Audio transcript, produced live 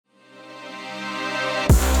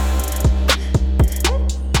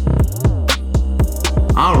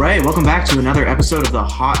All right, welcome back to another episode of the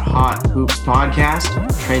Hot Hoops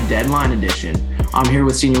podcast, trade deadline edition. I'm here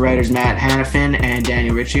with senior writers Matt Hannafin and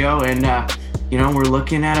Daniel Riccio, and we're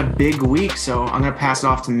looking at a big week. So I'm going to pass it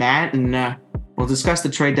off to Matt, and we'll discuss the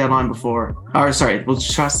trade deadline we'll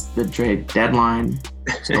discuss the trade deadline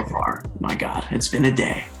so far. My God, it's been a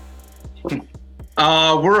day.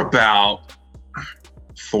 We're about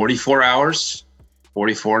 44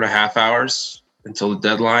 and a half hours until the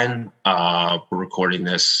deadline. We're recording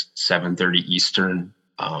this 7:30 Eastern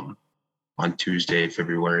on Tuesday,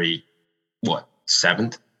 February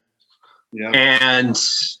 7th. Yeah. And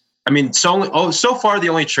I mean, so far the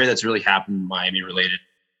only trade that's really happened Miami related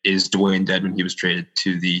is Dewayne Dedmon. He was traded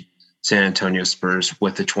to the San Antonio Spurs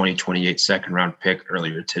with the 2028 second round pick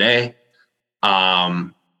earlier today.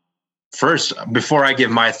 First, before I give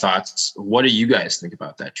my thoughts, what do you guys think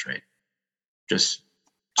about that trade?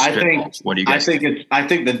 I think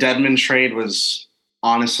the Dedmon trade was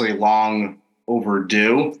honestly long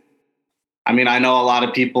overdue. I mean, I know a lot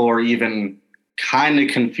of people are even kind of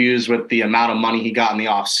confused with the amount of money he got in the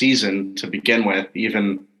offseason to begin with,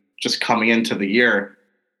 even just coming into the year.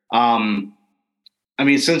 I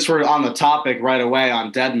mean, since we're on the topic right away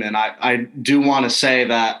on Dedmon, I do want to say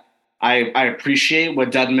that I appreciate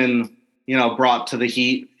what Dedmon brought to the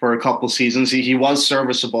Heat for a couple seasons. He was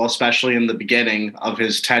serviceable, especially in the beginning of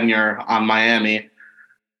his tenure on Miami.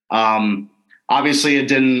 Obviously, it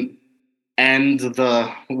didn't end the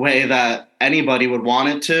way that anybody would want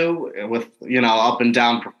it to, with up and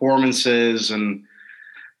down performances and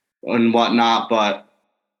whatnot. But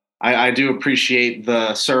I do appreciate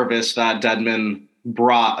the service that Dedmon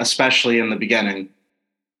brought, especially in the beginning.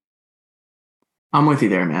 I'm with you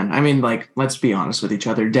there, man. I mean, let's be honest with each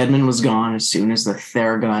other. Dedmon was gone as soon as the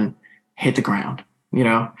Theragun hit the ground,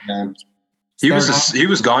 Yeah. He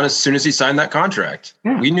was gone as soon as he signed that contract.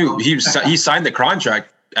 Yeah. We knew he signed the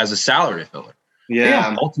contract as a salary filler.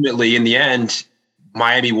 Yeah. Ultimately, in the end,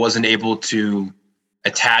 Miami wasn't able to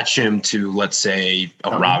attach him to, let's say,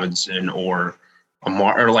 a Robinson or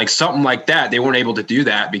or something like that. They weren't able to do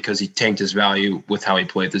that because he tanked his value with how he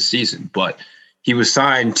played this season. But he was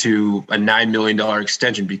signed to a $9 million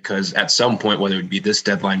extension because at some point, whether it be this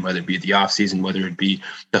deadline, whether it be the offseason, whether it be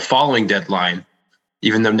the following deadline,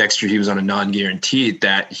 even though next year he was on a non-guarantee,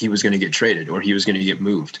 that he was going to get traded or he was going to get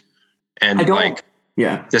moved. And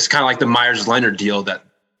that's kind of like the Myers Leonard deal that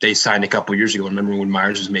they signed a couple of years ago. Remember when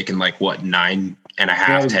Myers was making $9.5,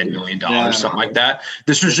 $10 million, something like that.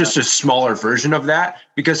 This was just a smaller version of that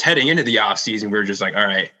because heading into the offseason, we were just like, all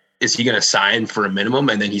right, is he going to sign for a minimum?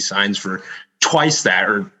 And then he signs for twice that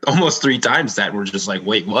or almost three times that. We're just like,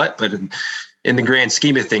 wait, what? But in the grand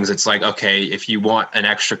scheme of things, it's like, okay, if you want an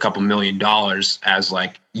extra couple $1 million as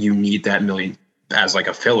you need that million as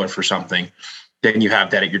a filler for something, then you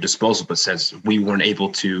have that at your disposal. But since we weren't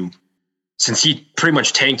able to, since he pretty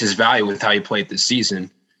much tanked his value with how he played this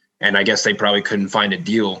season, and I guess they probably couldn't find a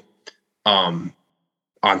deal on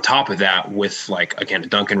top of that with again, a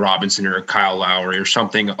Duncan Robinson or a Kyle Lowry or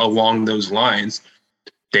something along those lines.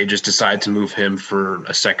 They just decided to move him for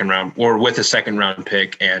a second round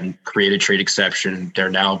pick and create a trade exception. They're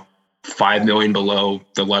now $5 million below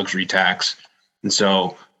the luxury tax. And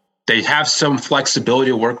so they have some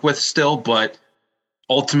flexibility to work with still, but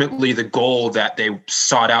ultimately the goal that they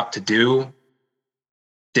sought out to do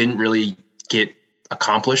didn't really get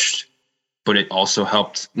accomplished, but it also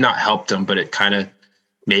not helped them, but it kind of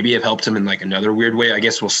maybe it helped him in another weird way. I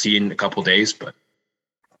guess we'll see in a couple of days, but.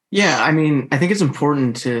 Yeah, I mean, I think it's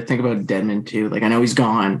important to think about Dedmon too. I know he's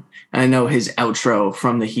gone, and I know his outro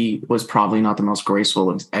from the Heat was probably not the most graceful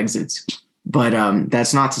of exits, but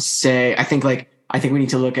that's not to say. I think we need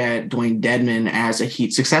to look at Dewayne Dedmon as a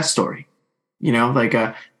Heat success story. He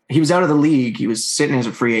was out of the league, he was sitting as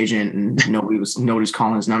a free agent, and nobody was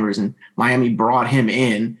calling his numbers. And Miami brought him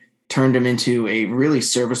in, turned him into a really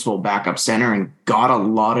serviceable backup center, and got a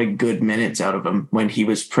lot of good minutes out of him when he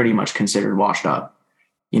was pretty much considered washed up.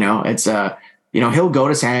 It's he'll go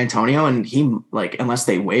to San Antonio and he unless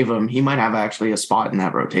they waive him, he might have actually a spot in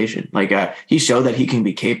that rotation. He showed that he can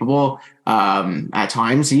be capable at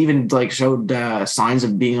times. He even showed signs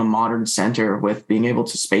of being a modern center with being able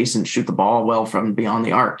to space and shoot the ball well from beyond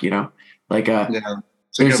the arc. It's a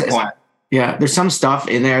good point. Yeah, there's some stuff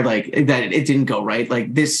in there that it didn't go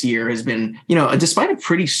right. This year has been, despite a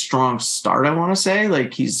pretty strong start, I want to say,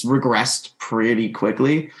 he's regressed pretty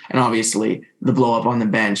quickly. And obviously the blow up on the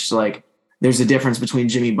bench, there's a difference between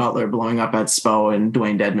Jimmy Butler blowing up at Spo and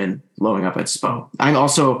Dewayne Dedmon blowing up at Spo. I'm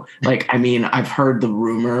also I've heard the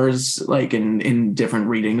rumors in different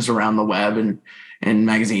readings around the web, and and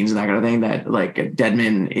magazines and that kind of thing, that like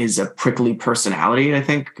Dedmon is a prickly personality, I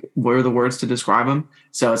think were the words to describe him.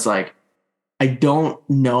 So it's like, I don't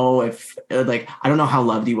know if like, I don't know how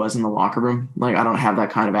loved he was in the locker room. Like, I don't have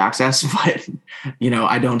that kind of access, but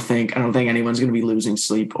I don't think anyone's going to be losing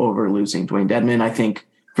sleep over losing Dwayne Dedmon. I think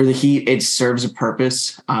for the Heat, it serves a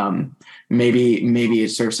purpose. Maybe it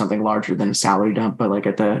serves something larger than a salary dump, but like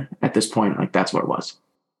at this point, like that's what it was.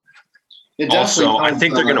 Also, I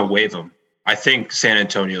think they're going to waive him. I think San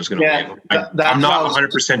Antonio is going to waive him. I'm not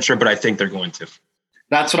 100% sure, but I think they're going to.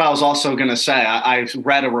 That's what I was also going to say. I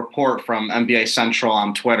read a report from NBA Central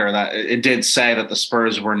on Twitter that it did say that the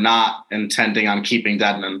Spurs were not intending on keeping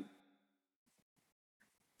Dedmon.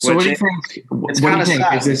 So what do you think? What do you think?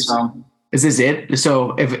 Is this it?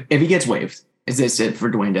 So if he gets waived, is this it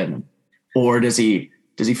for Dwayne Dedmon, or does he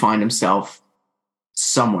find himself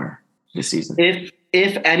somewhere this season?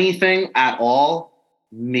 If anything at all,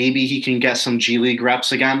 maybe he can get some G League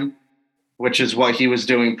reps again, which is what he was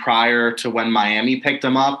doing prior to when Miami picked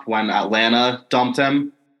him up, when Atlanta dumped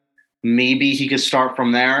him. Maybe he could start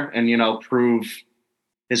from there and, prove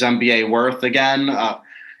his NBA worth again.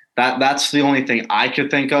 That's the only thing I could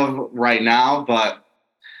think of right now. But,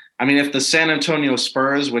 I mean, if the San Antonio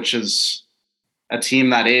Spurs, which is a team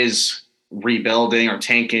that is rebuilding or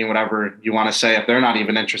tanking, whatever you want to say, if they're not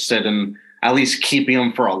even interested in at least keeping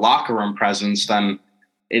him for a locker room presence, then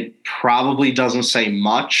it probably doesn't say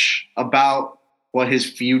much about what his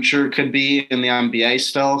future could be in the NBA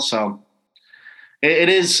still. So it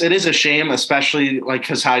is a shame, especially like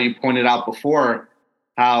because how you pointed out before,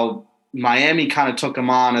 how Miami kind of took him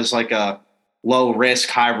on as like a low risk,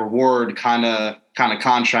 high reward kind of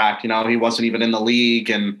contract. He wasn't even in the league,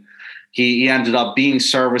 and he ended up being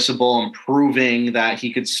serviceable and proving that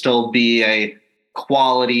he could still be a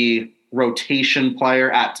quality rotation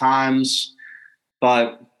player at times.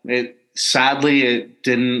 But sadly it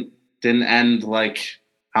didn't end like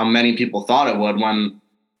how many people thought it would when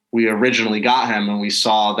we originally got him and we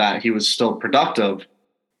saw that he was still productive.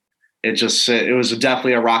 It was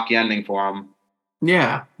definitely a rocky ending for him.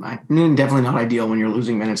 Yeah, I mean, definitely not ideal when you're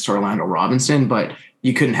losing minutes to Orlando Robinson, but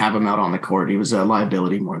you couldn't have him out on the court. He was a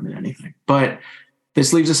liability more than anything. But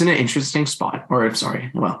this leaves us in an interesting spot.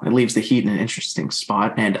 It leaves the Heat in an interesting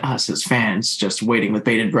spot, and us as fans just waiting with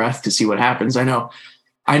bated breath to see what happens. I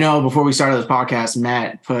know before we started this podcast,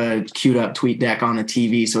 Matt queued up TweetDeck on the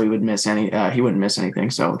TV so he wouldn't miss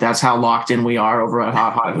anything. So that's how locked in we are over at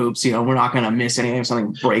Hot Hoops. We're not going to miss anything. If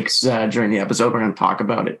something breaks during the episode, we're going to talk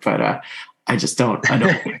about it. But I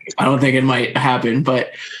don't think it might happen.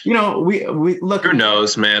 But we look. Who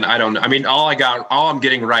knows, man? I don't know. I mean, all I'm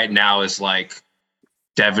getting right now is like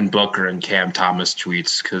Devin Booker and Cam Thomas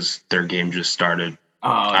tweets because their game just started.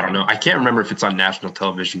 I don't know. I can't remember if it's on national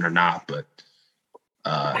television or not, but.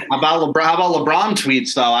 How about LeBron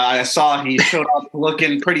tweets though? I saw he showed up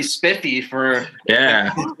looking pretty spiffy for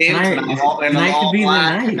tonight could be the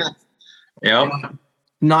night. Yep.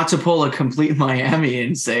 Not to pull a complete Miami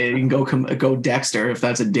and say you can go Dexter if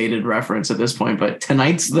that's a dated reference at this point, but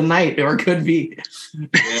tonight's the night, or could be.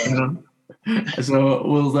 Yeah. So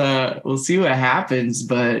we'll see what happens,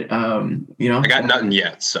 but I got nothing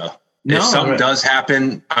yet. So if something does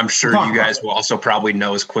happen, I'm sure you guys will also probably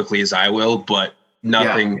know as quickly as I will. But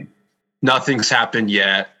nothing's happened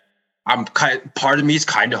yet. Part of me is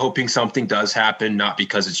kind of hoping something does happen, not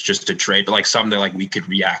because it's just a trade, but like something like we could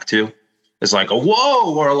react to. It's like a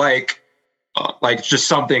whoa, or like just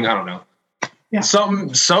something, I don't know. Yeah.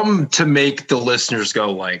 Something to make the listeners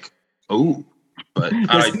go like, oh, but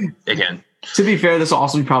again. To be fair, this will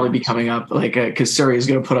also probably be coming up because Surrey is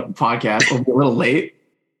going to put up the podcast. It'll be a little late.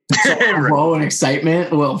 So flow and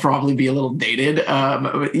excitement will probably be a little dated.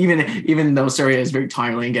 Even though Surrey is very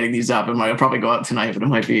timely in getting these up, it might probably go out tonight, but it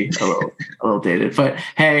might be a little dated. But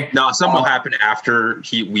hey, no, something will happen after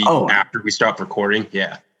after we stop recording.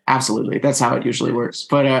 Yeah. Absolutely. That's how it usually works.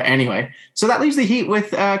 But anyway, so that leaves the Heat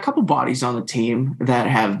with a couple bodies on the team that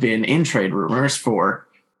have been in trade rumors for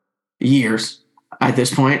years at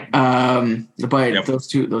this point. But those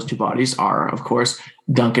two bodies are, of course,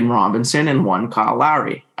 Duncan Robinson and one Kyle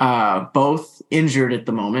Lowry, both injured at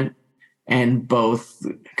the moment and both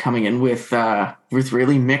coming in with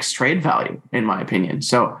really mixed trade value, in my opinion.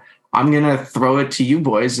 So I'm going to throw it to you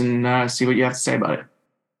boys and see what you have to say about it.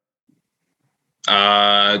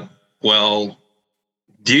 Well,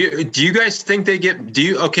 do you guys think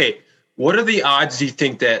what are the odds do you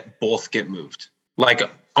think that both get moved? Like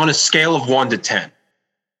on a scale of 1 to 10?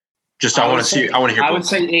 I want to hear. I would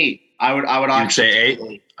say 8. I would say 8.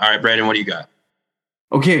 All right, Brandon, what do you got?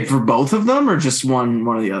 Okay, for both of them or just one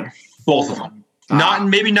or the other? Both of them. Not in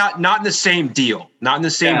the same deal. Not in the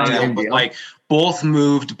same deal, but both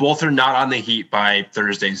moved. Both are not on the Heat by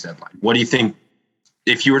Thursday's deadline. What do you think?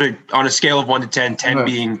 If you were to, on a scale of 1 to 10, 10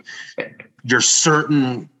 being you're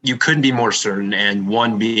certain, you couldn't be more certain, and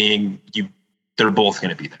 1 being they're both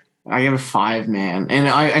going to be there. I give a 5, man, and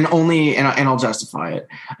I'll justify it.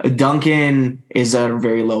 Duncan is a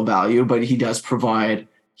very low value, but he does provide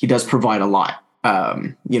a lot.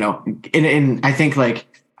 And I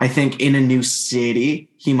think in a new city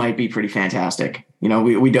he might be pretty fantastic. We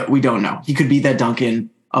don't know. He could be that Duncan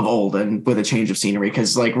of old and with a change of scenery,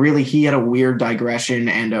 because like really he had a weird digression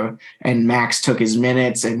and Max took his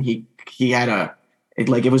minutes and he had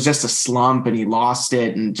it was just a slump and he lost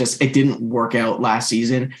it and just it didn't work out last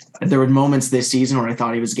season. There were moments this season where I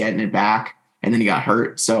thought he was getting it back and then he got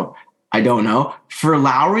hurt. So I don't know. For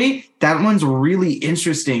Lowry, that one's really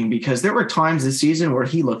interesting because there were times this season where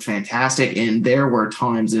he looked fantastic and there were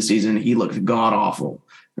times this season he looked god awful.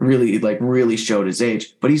 Really showed his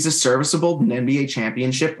age, but he's a serviceable NBA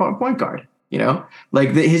championship point guard.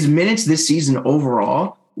 His minutes this season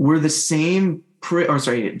overall were the same. His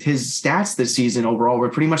stats this season overall were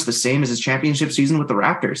pretty much the same as his championship season with the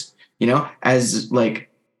Raptors. As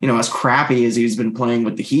crappy as he's been playing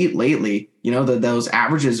with the Heat lately, those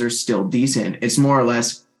averages are still decent. It's more or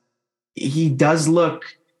less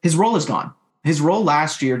his role is gone. His role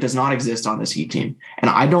last year does not exist on this Heat team, and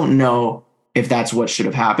I don't know if that's what should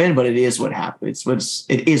have happened, but it is what happened.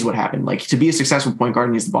 It is what happened. Like, to be a successful point guard,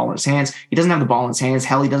 he needs the ball in his hands. He doesn't have the ball in his hands.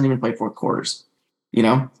 Hell, he doesn't even play fourth quarters.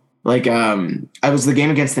 I was the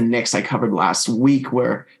game against the Knicks I covered last week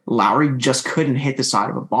where Lowry just couldn't hit the side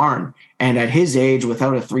of a barn. And at his age,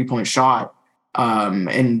 without a 3-point shot,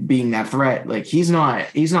 and being that threat, like he's not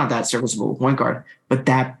that serviceable point guard. But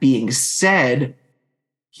that being said,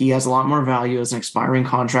 he has a lot more value as an expiring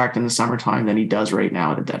contract in the summertime than he does right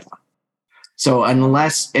now at the deadline. So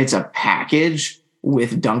unless it's a package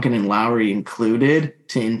with Duncan and Lowry included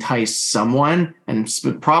to entice someone, and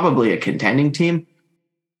probably a contending team,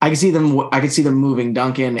 I could see them moving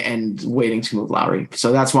Duncan and waiting to move Lowry.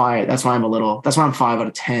 So that's why I'm 5 out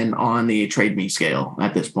of 10 on the trade me scale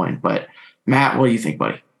at this point. But Matt, what do you think,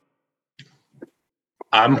 buddy?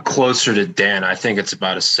 I'm closer to Dan. I think it's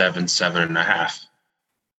about a 7.5.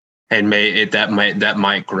 And that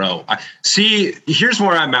might grow. See, here's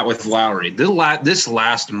where I'm at with Lowry. This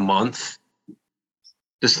last month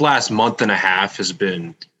and a half has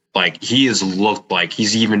been like he has looked like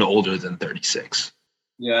he's even older than 36.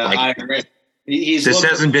 Yeah, I agree. This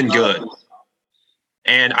hasn't been good,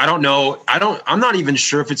 and I don't know. I'm not even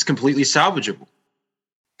sure if it's completely salvageable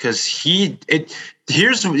because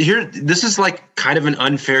this is like kind of an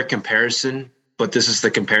unfair comparison, but this is the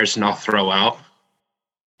comparison I'll throw out.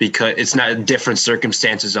 Because it's not different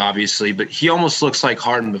circumstances, obviously, but he almost looks like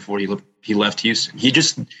Harden before he left Houston. He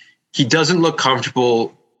doesn't look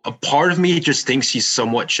comfortable. A part of me just thinks he's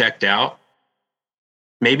somewhat checked out.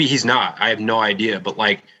 Maybe he's not. I have no idea. But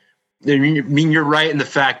you're right in the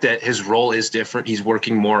fact that his role is different. He's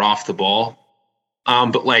working more off the ball.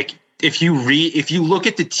 But if you look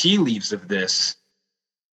at the tea leaves of this,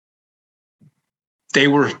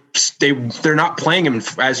 they're not playing him,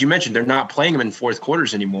 as you mentioned, they're not playing him in fourth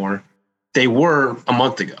quarters anymore. They were a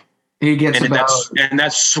month ago.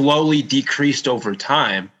 That's slowly decreased over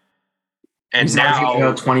time. And he's now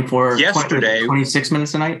about 26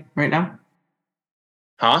 minutes a night right now.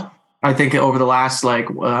 Huh? I think over the last,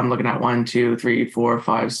 I'm looking at 1, 2, 3, 4,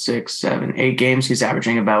 5, 6, 7, 8 games, he's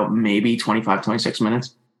averaging about maybe 25, 26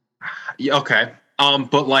 minutes. Yeah, okay.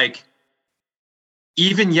 But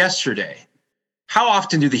even yesterday, how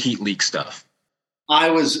often do the Heat leak stuff? I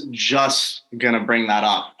was just going to bring that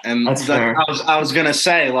up. And that's fair. I was going to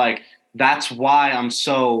say, that's why I'm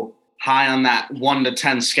so high on that 1 to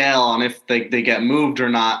 10 scale on if they get moved or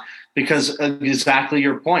not. Because exactly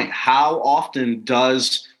your point, how often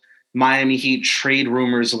does Miami Heat trade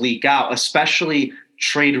rumors leak out, especially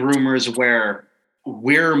trade rumors where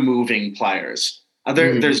we're moving players?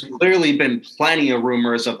 There's clearly been plenty of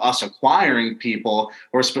rumors of us acquiring people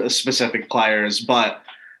or specific players, but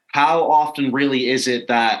how often really is it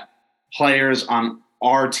that players on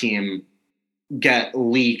our team get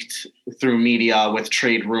leaked through media with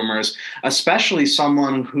trade rumors, especially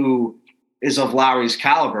someone who is of Lowry's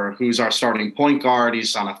caliber, who's our starting point guard?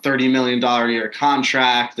 He's on a $30 million a year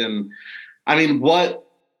contract. And I mean, what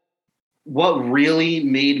really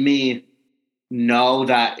made me know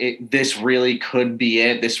that this really could be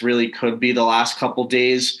it, this really could be the last couple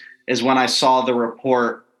days, is when I saw the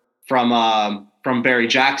report from Barry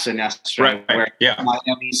Jackson yesterday, right, where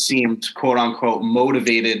Miami seemed quote unquote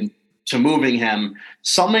motivated to moving him.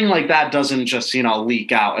 Something like that doesn't just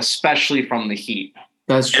leak out, especially from the Heat.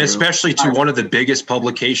 That's true. And especially to one of the biggest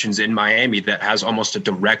publications in Miami that has almost a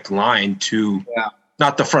direct line to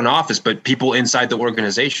not the front office, but people inside the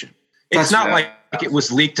organization. It's not like it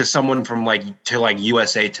was leaked to someone from like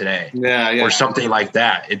USA Today or something like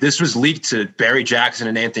that. This was leaked to Barry Jackson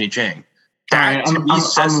and Anthony Chang. That to me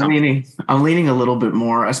says something. I'm leaning a little bit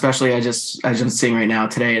more, especially as I'm seeing right now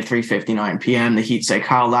today at 3:59 p.m. The Heat say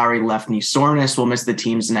Kyle Lowry left knee soreness, will miss the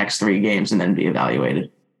team's next 3 games and then be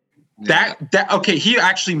evaluated. Okay, he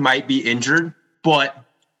actually might be injured, but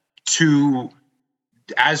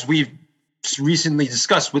as we've recently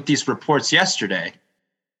discussed with these reports yesterday,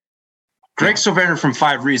 Greg Sylvander from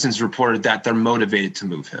 5 Reasons reported that they're motivated to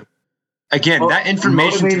move him. Again, that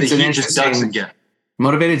information to the Heat just doesn't get.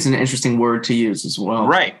 Motivated is an interesting word to use as well.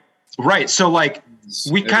 Right. So like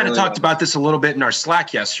we kind of talked about this a little bit in our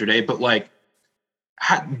Slack yesterday, but like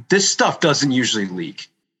this stuff doesn't usually leak.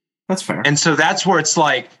 That's fair. And so that's where it's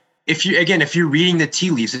like, if you're reading the tea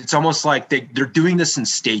leaves, it's almost like they're doing this in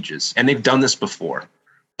stages, and they've done this before,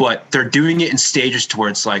 but they're doing it in stages to where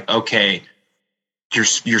it's like, okay,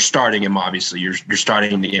 you're starting him, obviously you're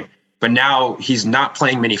starting the game, but now he's not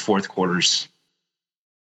playing many fourth quarters.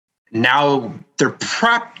 Now they're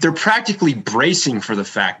practically bracing for the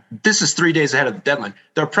fact this is 3 days ahead of the deadline.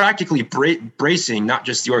 They're practically bracing not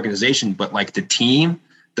just the organization, but like the team,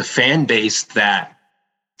 the fan base that,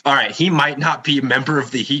 all right, he might not be a member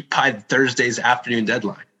of the Heat by Thursday's afternoon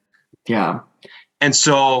deadline. Yeah. And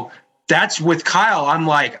so that's with Kyle. I'm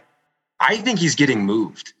like, I think he's getting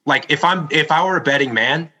moved. Like if I were a betting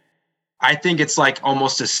man, I think it's like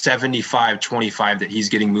almost a 75-25 that he's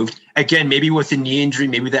getting moved. Again, maybe with a knee injury,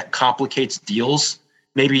 maybe that complicates deals.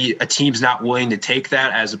 Maybe a team's not willing to take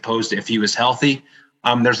that as opposed to if he was healthy.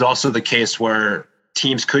 There's also the case where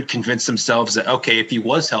teams could convince themselves that, okay, if he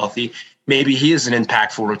was healthy, maybe he is an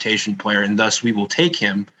impactful rotation player and thus we will take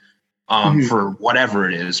him for whatever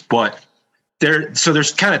it is. But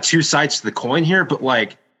there's kind of 2 sides to the coin here, but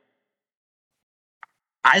like,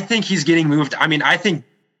 I think he's getting moved. I mean, I think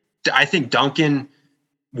Duncan,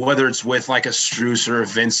 whether it's with like a Strus or a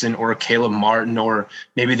Vincent or a Caleb Martin, or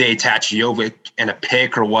maybe they attach Jovic and a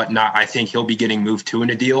pick or whatnot, I think he'll be getting moved to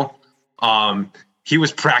in a deal. He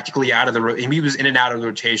was practically out of he was in and out of the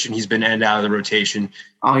rotation. He's been in and out of the rotation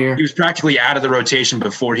all year. He was practically out of the rotation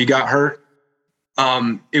before he got hurt.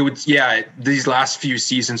 These last few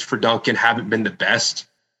seasons for Duncan haven't been the best,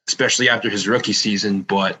 especially after his rookie season,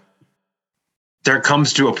 but there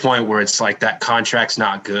comes to a point where it's like that contract's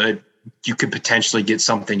not good. You could potentially get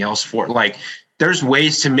something else for it. Like there's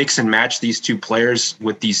ways to mix and match these 2 players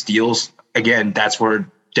with these deals. Again, that's where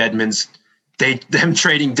them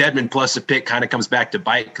trading Dedmon plus a pick kind of comes back to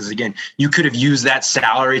bite. Because again, you could have used that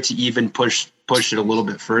salary to even push it a little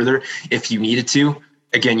bit further if you needed to.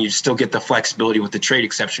 Again, you still get the flexibility with the trade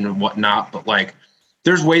exception and whatnot. But like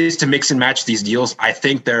there's ways to mix and match these deals. I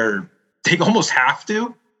think they almost have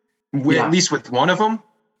to. At least with one of them.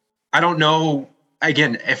 I don't know.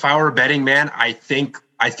 Again, if I were a betting man, I think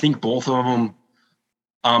both of them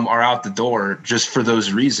are out the door just for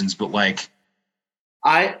those reasons. But like,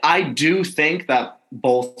 I do think that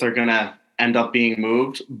both are gonna end up being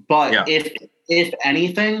moved. But if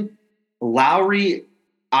anything, Lowry,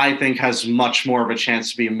 I think, has much more of a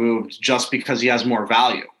chance to be moved just because he has more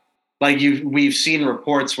value. Like we've seen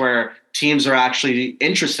reports where teams are actually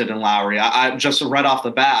interested in Lowry. I just right off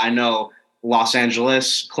the bat, I know Los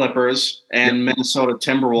Angeles Clippers and Minnesota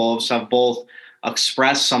Timberwolves have both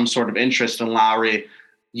expressed some sort of interest in Lowry.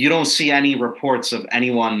 You don't see any reports of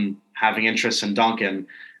anyone having interest in Duncan.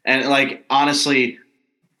 And like, honestly,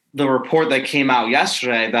 the report that came out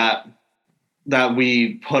yesterday that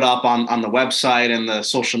we put up on the website and the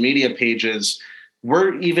social media pages,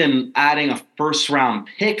 we're even adding a 1st-round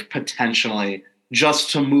pick potentially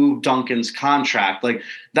just to move Duncan's contract. Like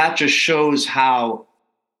that just shows how,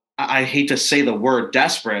 I hate to say the word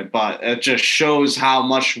desperate, but it just shows how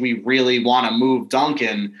much we really want to move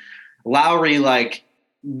Duncan. Lowry, like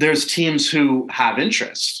there's teams who have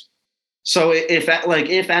interest. So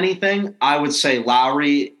if anything, I would say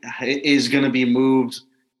Lowry is going to be moved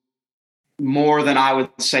more than I would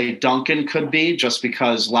say Duncan could be, just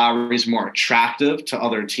because Lowry's more attractive to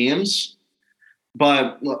other teams.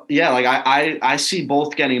 But yeah, like I see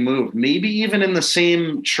both getting moved, maybe even in the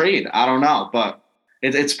same trade. I don't know, but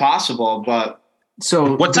it's possible. But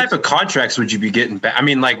so what type of contracts would you be getting back? I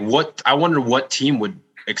mean, like I wonder what team would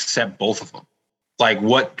accept both of them. Like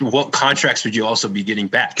what contracts would you also be getting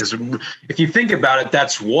back? Because if you think about it,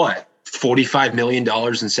 that's what, $45 million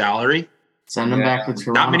in salary. Send them back to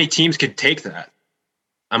Toronto. Not many teams could take that.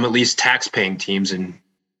 I'm at least tax-paying teams in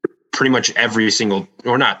pretty much every single,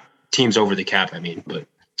 or not teams over the cap, I mean, but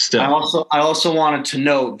still. I also wanted to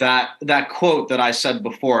note that quote that I said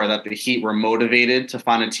before, that the Heat were motivated to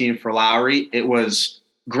find a team for Lowry. It was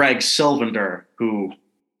Greg Sylvander who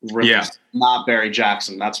released, not Barry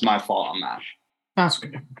Jackson. That's my fault on that. That's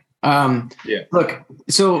good. Yeah. Look,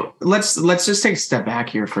 so let's just take a step back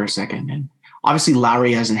here for a second. And obviously,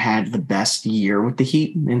 Lowry hasn't had the best year with the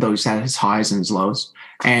Heat, and though he's had his highs and his lows.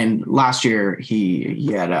 And last year, he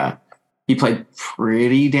played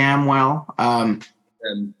pretty damn well.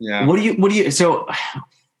 What do you? So,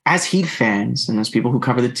 as Heat fans and as people who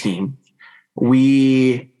cover the team,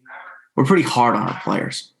 we're pretty hard on our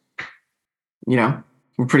players. You know,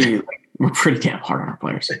 we're pretty damn hard on our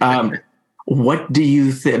players. What do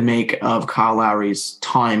you make of Kyle Lowry's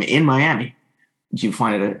time in Miami? Do you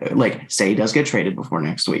find it say he does get traded before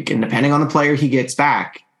next week, and depending on the player he gets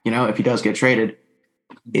back, if he does get traded,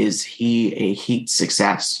 is he a Heat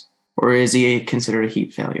success or is he considered a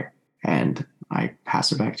Heat failure? And I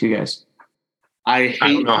pass it back to you guys. I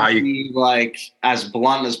hate to be as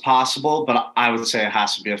blunt as possible, but I would say it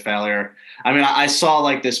has to be a failure. I mean, I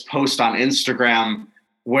saw this post on Instagram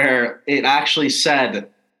where it actually said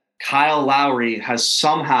Kyle Lowry has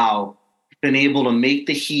somehow been able to make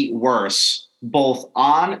the Heat worse both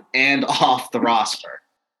on and off the roster.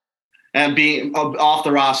 And being off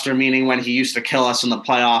the roster, meaning when he used to kill us in the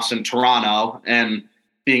playoffs in Toronto, and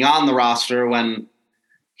being on the roster when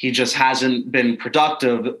he just hasn't been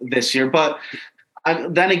productive this year. But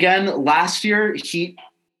then again, last year,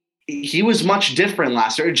 he was much different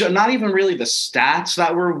last year. Not even really the stats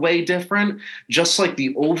that were way different, just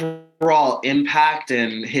the overall impact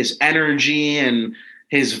and his energy and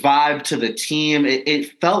his vibe to the team.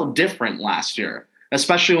 It felt different last year,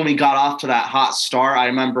 especially when we got off to that hot start. I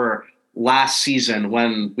remember last season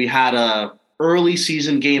when we had a early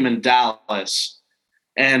season game in Dallas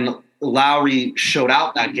and Lowry showed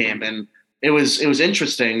out that game. And it was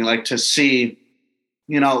interesting, to see,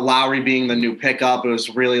 Lowry being the new pickup. It was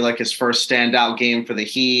really his first standout game for the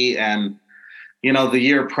Heat. And, the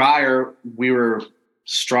year prior, we were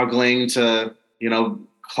struggling to,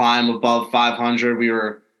 climb above 500.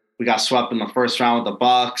 We got swept in the first round with the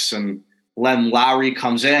Bucks, and Len Lowry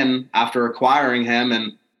comes in after acquiring him,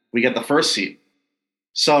 and we get the first seed.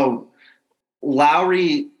 So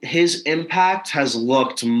Lowry, his impact has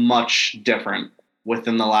looked much different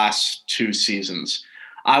within the last two seasons.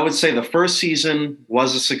 I would say the first season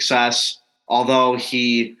was a success, although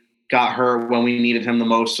he got hurt when we needed him the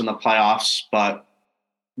most in the playoffs, but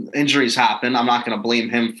injuries happen. I'm not going to blame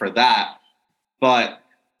him for that. But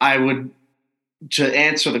to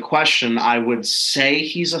answer the question, I would say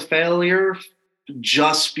he's a failure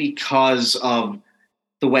just because of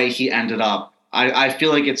the way he ended up. I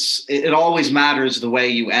feel like it always matters the way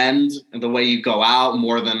you end and the way you go out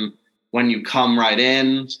more than when you come right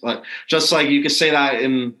in. But just you could say that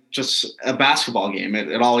in just a basketball game,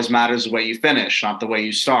 it always matters the way you finish, not the way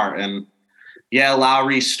you start. And yeah,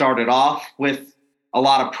 Lowry started off with a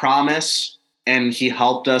lot of promise, and he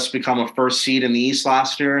helped us become a first seed in the East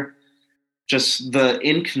last year. Just the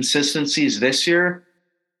inconsistencies this year,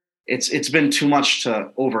 it's been too much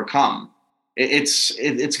to overcome.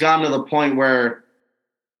 It's gotten to the point where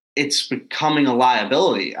it's becoming a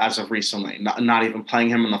liability as of recently. Not even playing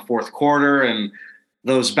him in the fourth quarter, and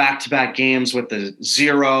those back-to-back games with the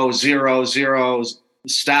 0-0-0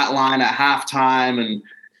 stat line at halftime and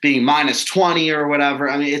being minus 20 or whatever.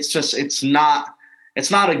 I mean, it's not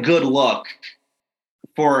a good look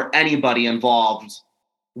for anybody involved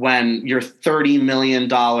when your $30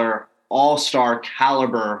 million all-star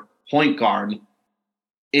caliber point guard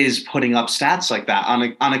is putting up stats like that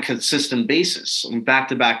on a consistent basis on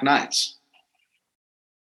back-to-back nights.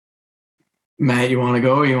 Matt, you want to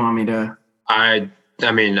go or you want me to? I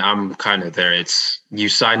mean, I'm kind of there. You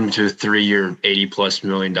signed him to a 3-year, $80+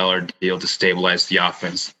 million deal to stabilize the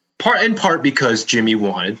offense. In part because Jimmy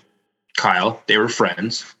wanted Kyle. They were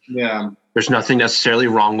friends. Yeah. There's nothing necessarily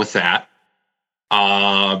wrong with that.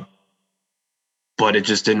 But it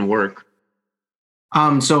just didn't work.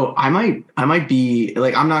 So I might be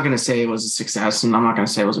I'm not going to say it was a success, and I'm not going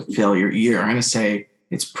to say it was a failure year. I'm going to say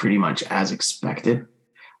it's pretty much as expected.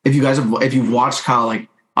 If you've watched Kyle,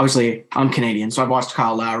 obviously I'm Canadian, so I've watched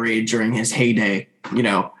Kyle Lowry during his heyday,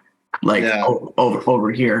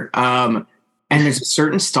 over here. And there's a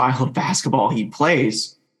certain style of basketball he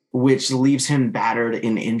plays, which leaves him battered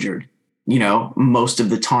and injured, most of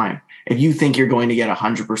the time. If you think you're going to get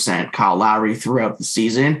 100% Kyle Lowry throughout the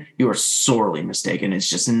season, you are sorely mistaken. It's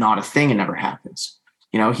just not a thing. It never happens.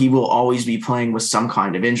 He will always be playing with some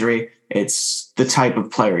kind of injury. It's the type of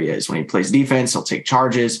player he is. When he plays defense, he'll take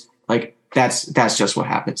charges. That's just what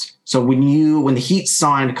happens. So when the Heat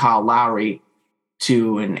signed Kyle Lowry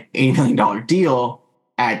to an $80 million deal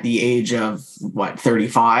at the age of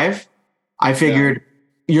 35. I figured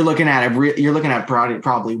you're looking at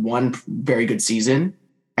probably one very good season,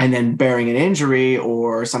 and then bearing an injury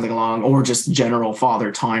or something along, or just general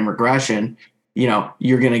father time regression,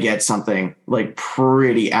 you're going to get something like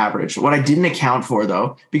pretty average. What I didn't account for,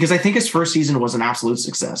 though, because I think his first season was an absolute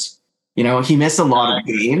success. He missed a lot of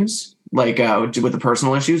games, like with the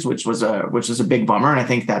personal issues, which was a big bummer. And I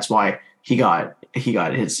think that's why he got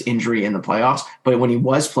his injury in the playoffs. But when he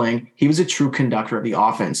was playing, he was a true conductor of the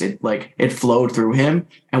offense. It flowed through him.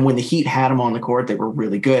 And when the Heat had him on the court, they were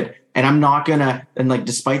really good. And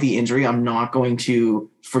despite the injury, I'm not going to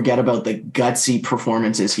forget about the gutsy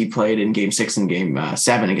performances he played in Game 6 and Game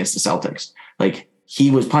 7 against the Celtics. Like,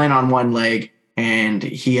 he was playing on one leg, and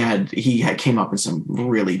he had came up in some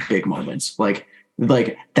really big moments. Like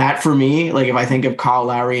that for me. Like, if I think of Kyle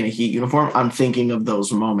Lowry in a Heat uniform, I'm thinking of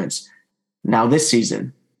those moments. Now this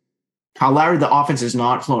season, Kyle Lowry, the offense is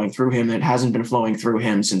not flowing through him. It hasn't been flowing through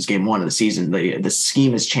him since Game 1 of the season. The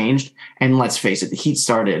scheme has changed, and let's face it, the Heat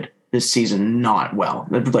started this season not well.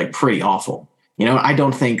 They're like pretty awful. I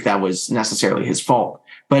don't think that was necessarily his fault,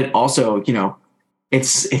 but also,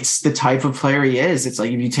 it's the type of player he is. It's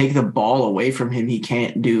like, if you take the ball away from him, he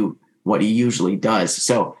can't do what he usually does.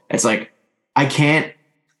 So it's like, I can't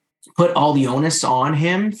put all the onus on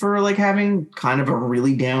him for like having kind of a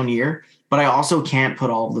really down year, but I also can't put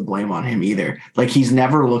all of the blame on him either. Like, he's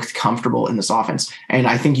never looked comfortable in this offense. And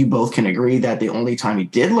I think you both can agree that the only time he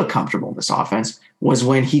did look comfortable in this offense was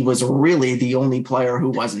when he was really the only player who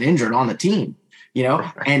wasn't injured on the team,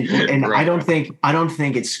 and right. I don't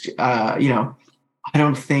think it's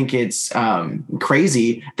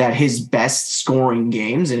crazy that his best scoring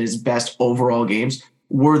games and his best overall games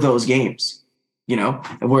were those games,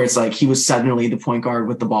 where it's like he was suddenly the point guard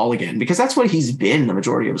with the ball again, because that's what he's been the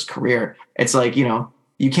majority of his career. It's like,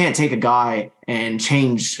 you can't take a guy and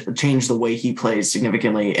change the way he plays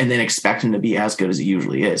significantly and then expect him to be as good as he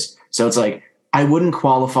usually is. So it's like, I wouldn't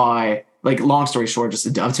qualify, like, long story short, just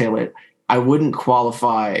to dovetail it, I wouldn't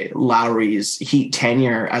qualify Lowry's Heat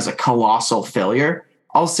tenure as a colossal failure.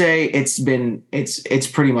 I'll say it's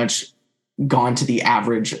pretty much gone to the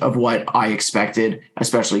average of what I expected,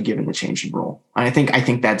 especially given the change in role. And I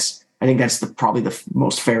think that's probably the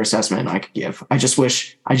most fair assessment I could give. I just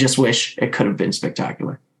wish it could have been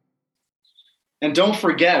spectacular. And don't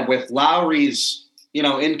forget, with Lowry's,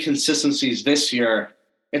 inconsistencies this year,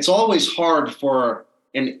 it's always hard for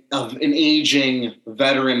an aging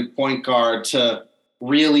veteran point guard to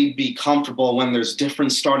really be comfortable when there's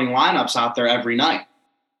different starting lineups out there every night.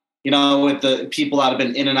 With the people that have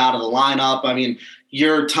been in and out of the lineup, I mean,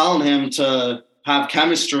 you're telling him to have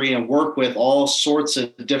chemistry and work with all sorts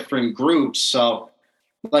of different groups. So,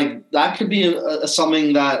 like, that could be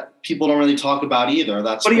something that people don't really talk about either.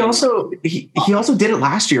 But he also did it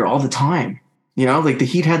last year all the time. Like, the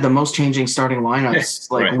Heat had the most changing starting lineups,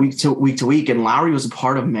 like, right, week to week, and Lowry was a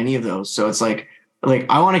part of many of those. So it's like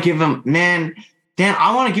I want to give him, Dan,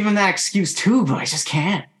 I want to give him that excuse too, but I just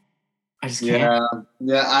can't. Yeah.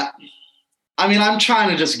 I mean, I'm trying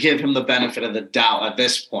to just give him the benefit of the doubt at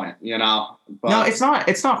this point, But no, it's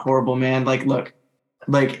not horrible, man. Like, look,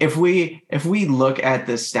 like, if we look at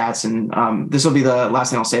the stats, and this will be the last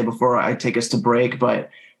thing I'll say before I take us to break, but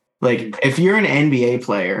like, if you're an NBA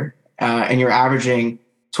player and you're averaging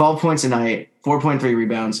 12 points a night, 4.3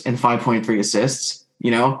 rebounds, and 5.3 assists,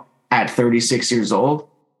 at 36 years old,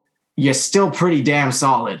 you're still pretty damn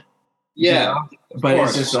solid. Yeah. But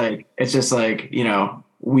it's just like,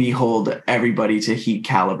 we hold everybody to Heat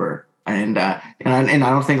caliber. And I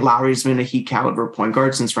don't think Lowry's been a Heat caliber point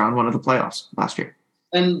guard since round 1 of the playoffs last year.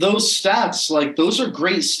 And those stats, like, those are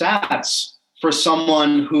great stats for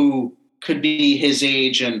someone who could be his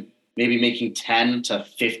age and maybe making $10 to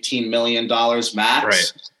 $15 million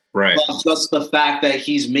max. Right. But just the fact that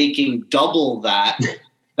he's making double that,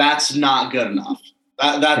 that's not good enough.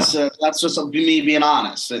 That's just me being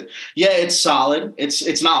honest. It's solid.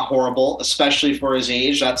 It's not horrible, especially for his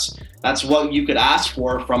age. That's what you could ask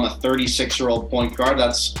for from a 36-year-old point guard.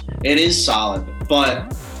 It is solid,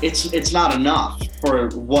 but it's not enough for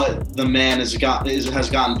what the man has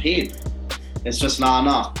gotten paid. It's just not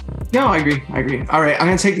enough. No, I agree. All right, I'm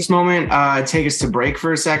going to take this moment, take us to break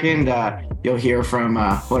for a second. You'll hear from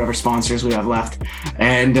whatever sponsors we have left,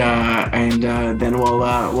 and then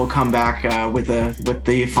we'll come back with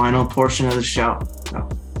the final portion of the show. So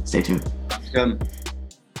stay tuned. Good.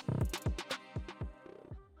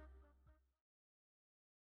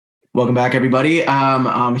 Welcome back, everybody.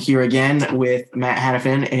 I'm here again with Matt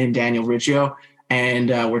Hannafin and Daniel Riccio, and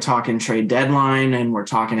we're talking trade deadline, and we're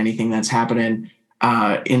talking anything that's happening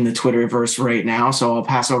in the Twitterverse right now. So I'll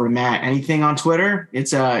pass over to Matt. Anything on Twitter?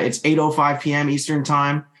 It's 8:05 p.m. Eastern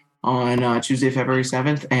time on Tuesday, February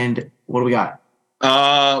 7th. And what do we got?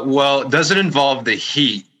 Well, it doesn't involve the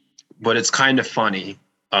Heat, but it's kind of funny.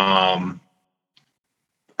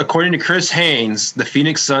 According to Chris Haynes, the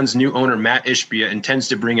Phoenix Suns' new owner, Matt Ishbia, intends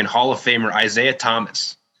to bring in Hall of Famer Isaiah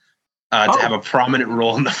Thomas to have a prominent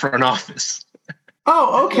role in the front office.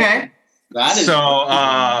 Oh, okay. That is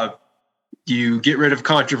so you get rid of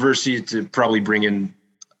controversy to probably bring in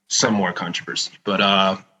some more controversy. But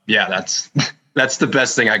yeah, that's the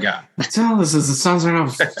best thing I got. So the Suns are no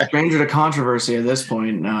stranger to controversy at this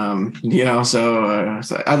point. So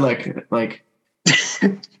I like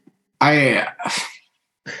I.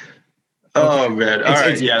 Oh man! All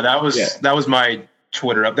right, yeah, that was my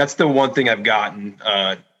Twitter up. That's the one thing I've gotten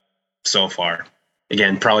so far.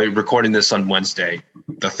 Again, probably recording this on Wednesday.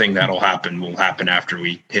 The thing that'll happen will happen after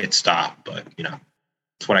we hit stop. But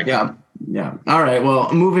that's what I got. Yeah. All right.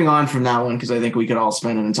 Well, moving on from that one, because I think we could all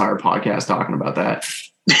spend an entire podcast talking about that.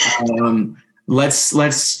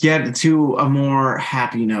 Let's get to a more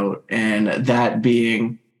happy note, and that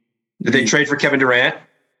being, did they trade for Kevin Durant?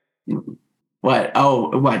 What?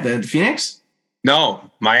 Oh, what? The Phoenix?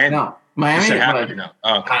 No, Miami. No, Miami. No.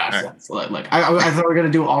 Oh, okay. Look, I thought we were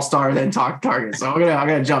gonna do All Star, then talk Target. So I'm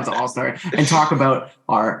gonna jump to All Star and talk about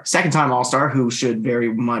our second-time All Star, who should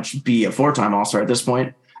very much be a four-time All Star at this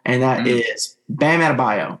point, and that is Bam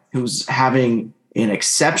Adebayo, who's having an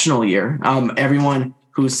exceptional year. Everyone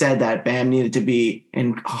who said that Bam needed to be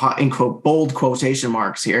in quote bold quotation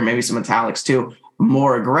marks here, maybe some italics too,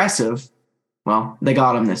 more aggressive. Well, they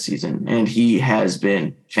got him this season, and he has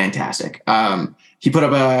been fantastic. He put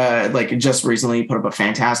up just recently put up a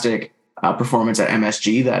fantastic performance at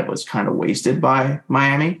MSG that was kind of wasted by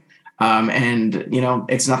Miami. And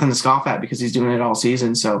it's nothing to scoff at because he's doing it all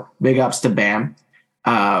season. So big ups to Bam.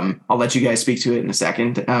 I'll let you guys speak to it in a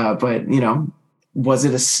second. But was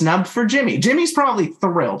it a snub for Jimmy? Jimmy's probably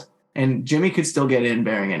thrilled, and Jimmy could still get in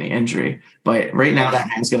bearing any injury. But right now, that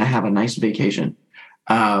man's going to have a nice vacation.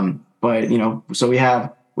 But so we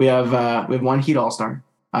have one Heat All-Star.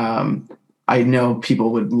 I know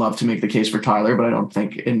people would love to make the case for Tyler, but I don't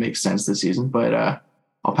think it makes sense this season. But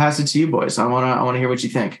I'll pass it to you boys. I want to hear what you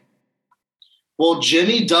think. Well,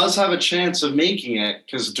 Jimmy does have a chance of making it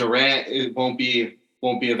because Durant won't be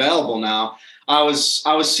available now. I was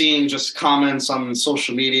seeing just comments on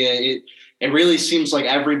social media. It really seems like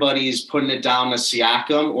everybody's putting it down to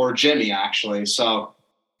Siakam or Jimmy, actually. So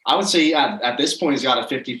I would say at this point he's got a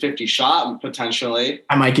 50-50 shot potentially.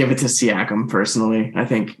 I might give it to Siakam personally. I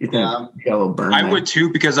think you got a little burn. I would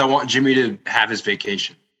too, because I want Jimmy to have his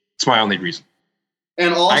vacation. It's my only reason.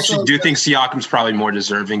 And also, I actually do think Siakam's probably more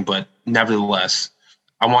deserving, but nevertheless,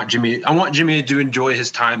 I want Jimmy to enjoy his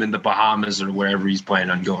time in the Bahamas or wherever he's planning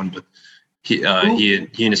on going. But he and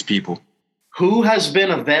his people. Who has been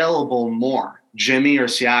available more? Jimmy or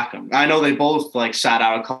Siakam? I know they both sat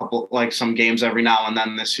out a couple some games every now and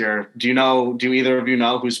then this year. Do either of you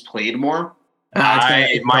know who's played more?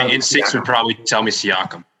 My instincts would probably tell me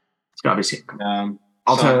Siakam. It's gotta be Siakam.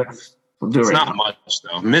 It's not much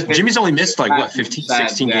though. Jimmy's only missed 15,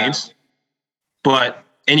 16 games. But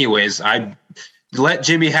anyways, I let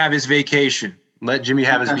Jimmy have his vacation. Let Jimmy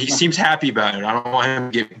have he seems happy about it. I don't want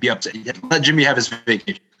him to be upset. Let Jimmy have his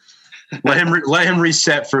vacation. Let him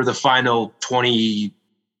reset for the final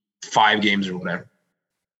 25 games or whatever.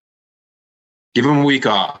 Give him a week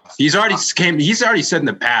off. He's already said in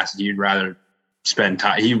the past he'd rather spend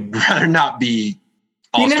time. He'd rather not be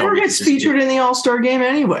All-Star. He never gets featured in the All-Star game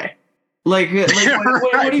anyway. What do you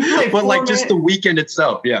play? But just the weekend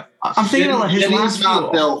itself, yeah. I'm thinking his Jimmy's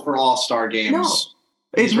not built for All-Star games. No.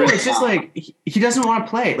 It's just he doesn't want to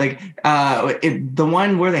play. The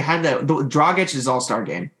one where they had the Dragic's All-Star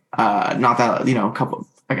game. Not that couple.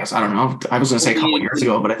 I guess I don't know. I was going to say a couple of years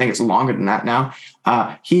ago, but I think it's longer than that now.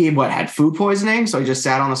 He had food poisoning, so he just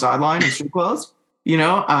sat on the sideline in street clothes.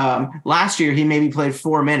 Last year he maybe played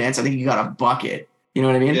 4 minutes. I think he got a bucket. You know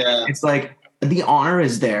what I mean? Yeah. It's the honor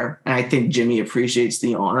is there, and I think Jimmy appreciates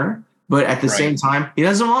the honor, but at the same time, he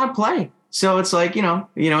doesn't want to play. So it's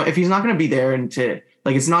if he's not going to be there and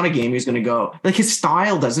it's not a game he's going to go. His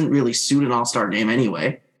style doesn't really suit an All-Star game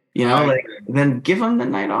anyway. Then give him the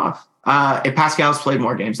night off. Pascal's played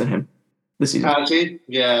more games than him this season.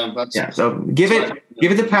 So give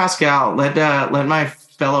it to Pascal. Let my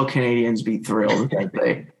fellow Canadians be thrilled that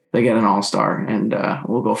they get an All-Star, and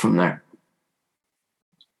we'll go from there.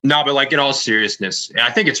 No, but in all seriousness, I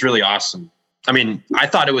think it's really awesome. I mean, I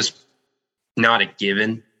thought it was not a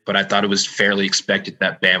given, but I thought it was fairly expected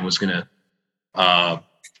that Bam was going to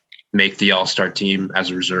make the All-Star team as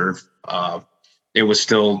a reserve. it was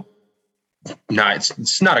still not.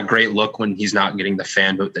 It's not a great look when he's not getting the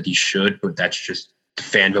fan vote that he should. But that's just the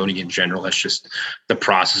fan voting in general. That's just the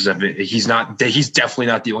process of it. He's definitely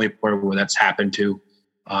not the only player where that's happened to.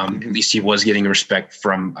 At least he was getting respect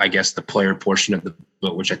from, I guess, the player portion of the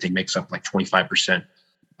vote, which I think makes up like 25%.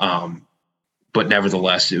 But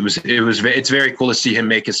nevertheless, it's very cool to see him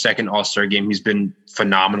make his second All-Star game. He's been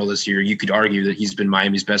phenomenal this year. You could argue that he's been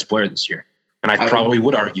Miami's best player this year, and I probably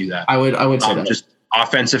would argue that. I would say that. Just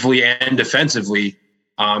offensively and defensively,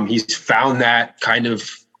 he's found that kind of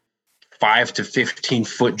 5 to 15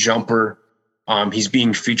 foot jumper. He's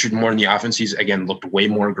being featured more in the offense. He's again looked way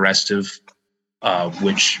more aggressive,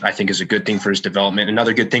 which I think is a good thing for his development.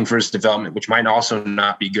 Another good thing for his development, which might also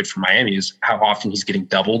not be good for Miami, is how often he's getting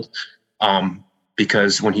doubled.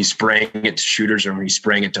 Because when he's spraying it to shooters or when he's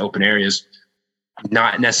spraying it to open areas,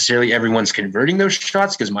 not necessarily everyone's converting those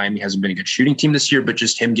shots because Miami hasn't been a good shooting team this year, but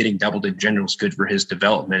just him getting doubled in general is good for his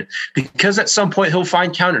development because at some point he'll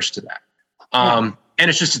find counters to that. And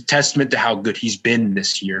it's just a testament to how good he's been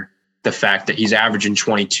this year. The fact that he's averaging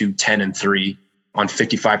 22, 10 and 3 on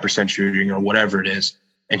 55% shooting or whatever it is.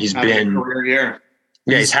 And he's been a career year.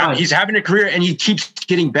 Yeah, he's having a career and he keeps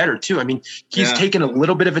getting better too. I mean, he's taken a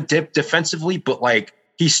little bit of a dip defensively, but like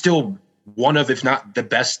he's still one of, if not the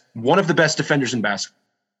best, one of the best defenders in basketball.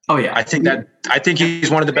 Oh yeah. I think he's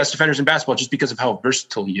one of the best defenders in basketball just because of how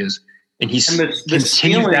versatile he is. And he's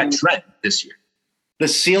continued that trend this year. The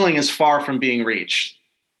ceiling is far from being reached.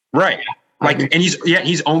 Right. Like, and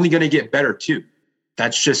he's only going to get better too.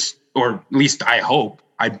 That's just, or at least I hope.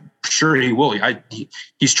 I'm sure he will.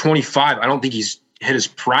 He's 25. I don't think he's hit his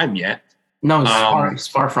prime yet. No, it's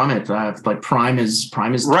far from it. Like prime is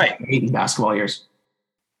right in basketball years.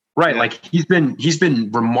 Right. Like he's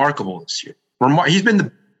been remarkable this year. He's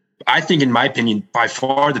been I think in my opinion, by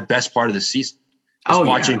far the best part of the season.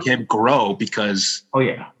 Watching him grow because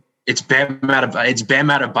it's Bam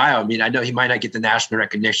Adebayo. I mean, I know he might not get the national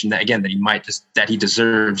recognition that he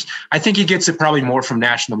deserves. I think he gets it probably more from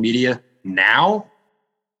national media now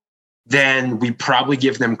than we probably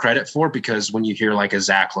give them credit for, because when you hear like a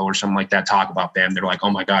Zach Lowe or something like that talk about Bam, they're like, oh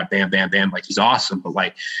my God, Bam, Bam, Bam. Like he's awesome. But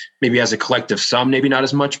like maybe as a collective sum, maybe not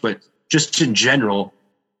as much, but just in general.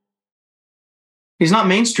 He's not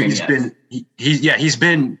mainstream he's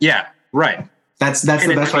yet. Right. That's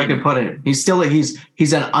the best way I could put it. He's still he's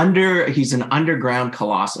an underground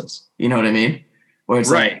colossus. You know what I mean? Where it's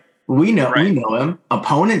like we know him,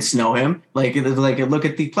 opponents know him. Like look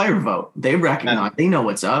at the player vote. They recognize, they know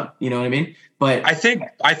what's up. You know what I mean? But I think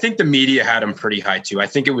the media had him pretty high too. I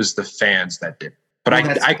think it was the fans that did. But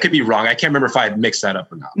I could be wrong. I can't remember if I mixed that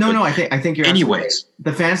up or not. No, I think you're anyways.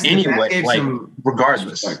 The fans like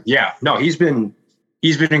regardless. Yeah. No, he's been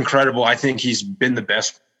incredible. I think he's been the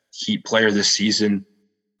best Heat player this season.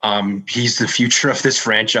 He's the future of this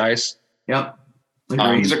franchise. Yep.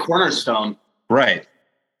 He's a cornerstone. Right.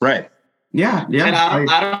 Yeah. And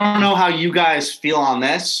I don't know how you guys feel on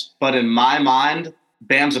this, but in my mind,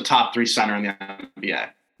 Bam's a top 3 center in the NBA.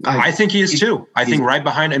 I think he is too. I think right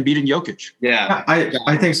behind Embiid and Jokic. Yeah.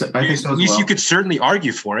 I think so. I think so. At least you could certainly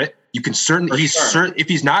argue for it. You can certainly if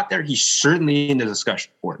he's not there, he's certainly in the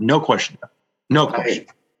discussion for it. No question. No question.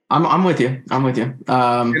 I'm with you.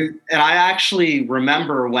 And I actually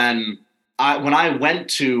remember when I went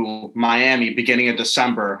to Miami beginning of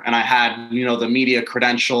December and I had, the media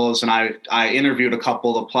credentials and I interviewed a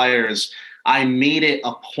couple of the players. I made it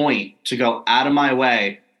a point to go out of my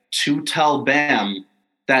way to tell Bam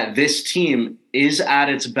that this team is at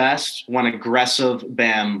its best when aggressive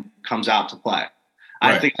Bam comes out to play.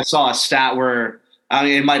 Right. I think I saw a stat where,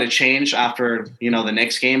 it might have changed after, the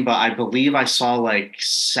Knicks game, but I believe I saw like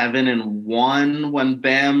 7-1 when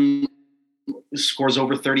Bam scores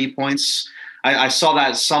over 30 points. I saw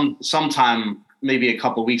that sometime maybe a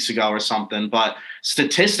couple weeks ago or something. But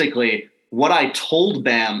statistically, what I told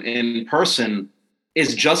Bam in person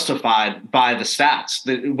is justified by the stats.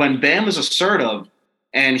 When Bam is assertive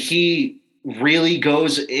and he really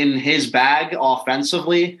goes in his bag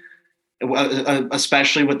offensively,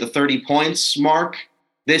 especially with the 30 points mark,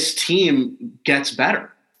 this team gets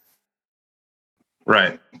better.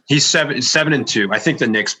 Right. He's 7-2. I think the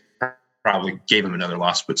Knicks probably gave him another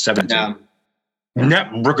loss, but 7-2.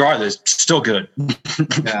 Regardless, still good.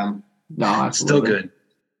 Yeah. No, absolutely. Still good.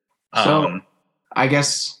 So I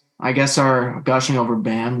guess our gushing over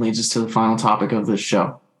Bam leads us to the final topic of this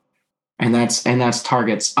show. And that's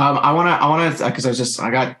targets. I want to, because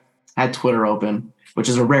I had Twitter open, which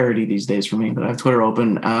is a rarity these days for me, but I have Twitter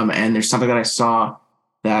open. And there's something that I saw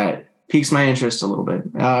that piques my interest a little bit.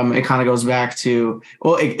 It kind of goes back to,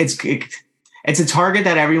 it's a target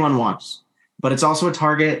that everyone wants. but it's also a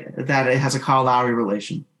target that it has a Kyle Lowry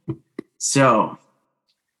relation. So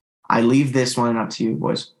I leave this one up to you,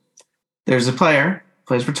 boys. There's a player,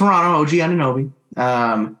 plays for Toronto, OG Anunoby.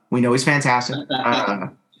 We know he's fantastic.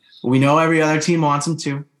 We know every other team wants him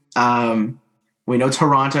too. We know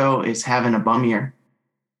Toronto is having a bum year.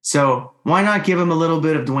 So why not give him a little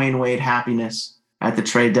bit of Dwayne Wade happiness at the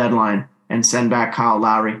trade deadline and send back Kyle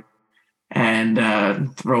Lowry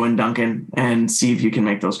and throw in Duncan and see if you can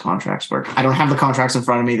make those contracts work. I don't have the contracts in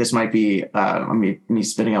front of me. This might be me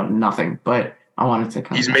spitting out nothing, but I wanted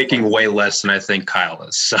to. He's making way less than I think Kyle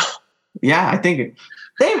is. So yeah, I think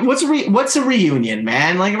what's a reunion,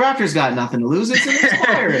 man? Like Raptors got nothing to lose. It's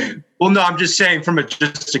inspiring. Well, no, I'm just saying from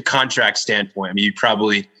just a contract standpoint. I mean, you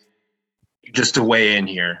probably just to weigh in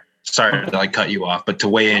here. Sorry that I cut you off, but to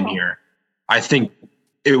weigh in here, I think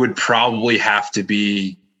it would probably have to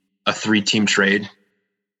be a 3-team trade.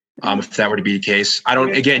 If that were to be the case, I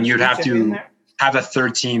don't. Again, you'd have to have a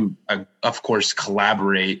third team, of course,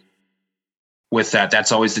 collaborate with that.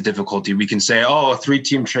 That's always the difficulty. We can say, oh, a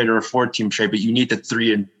 3-team trade or a 4-team trade, but you need the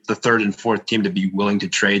third and fourth team to be willing to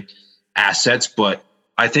trade assets. But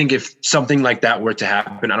I think if something like that were to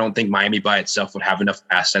happen, I don't think Miami by itself would have enough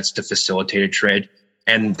assets to facilitate a trade.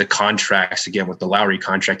 And the contracts, again, with the Lowry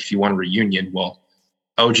contract, if you want a reunion, well,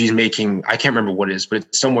 OG's making, I can't remember what it is, but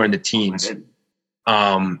it's somewhere in the teens.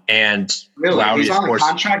 And really, Lowry, he's on of course, a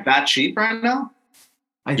contract that cheap right now?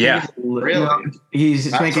 I think yeah, really.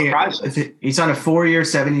 He's on a 4-year,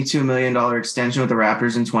 $72 million extension with the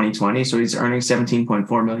Raptors in 2020, so he's earning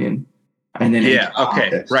 $17.4 million. And then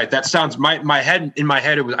okay, right. That sounds in my head.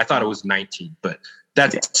 I thought it was 19, but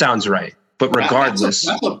that sounds right. But regardless,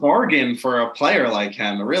 that's a bargain for a player like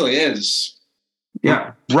him. It really is.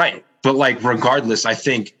 Yeah, right. But like, regardless, I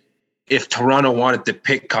think if Toronto wanted the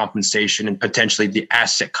pick compensation and potentially the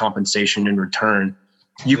asset compensation in return,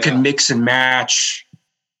 you can mix and match.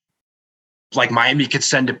 Like Miami could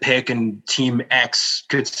send a pick and team X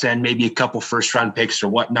could send maybe a couple first-round picks or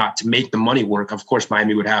whatnot to make the money work. Of course,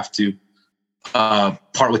 Miami would have to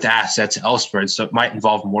part with assets elsewhere. So it might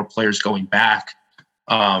involve more players going back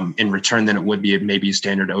in return than it would be maybe a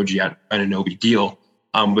standard OG Anunoby deal.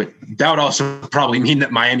 But that would also probably mean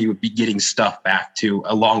that Miami would be getting stuff back too,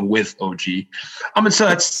 along with OG. So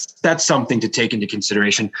that's something to take into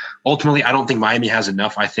consideration. Ultimately, I don't think Miami has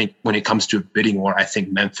enough. I think when it comes to a bidding war, I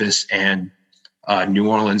think Memphis and New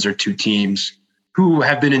Orleans are two teams who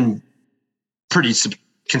have been in pretty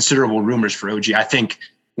considerable rumors for OG. I think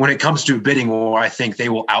when it comes to a bidding war, I think they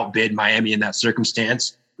will outbid Miami in that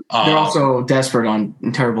circumstance. They're also desperate on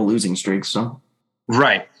terrible losing streaks. So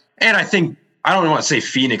right. And I think, I don't want to say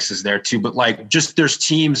Phoenix is there too, but like just there's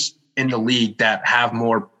teams in the league that have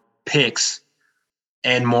more picks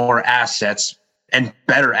and more assets and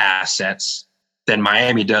better assets than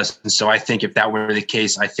Miami does. And so I think if that were the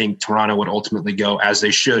case, I think Toronto would ultimately go, as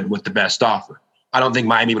they should, with the best offer. I don't think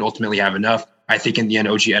Miami would ultimately have enough. I think in the end,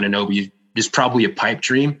 OG Anunoby is probably a pipe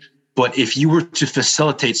dream. But if you were to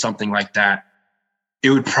facilitate something like that, it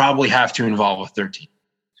would probably have to involve a 13.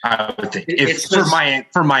 I would think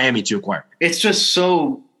for Miami to acquire. It's just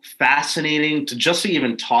so fascinating to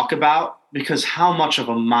even talk about because how much of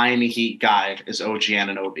a Miami Heat guy is OG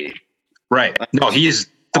Anunoby? Right. No, he is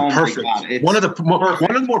the perfect one of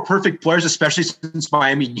the more perfect players, especially since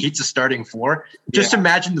Miami needs a starting four. Just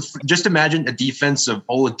imagine a defense of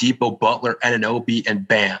Oladipo, Butler, Anunoby, and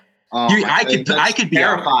Bam. I could be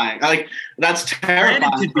terrifying. Like that's terrifying.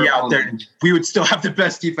 Brandon could be out there. We would still have the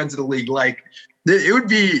best defense in the league. Like it would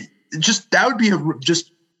be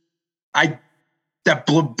that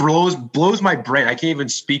blows my brain. I can't even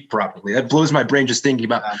speak properly. That blows my brain just thinking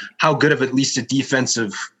about how good of at least a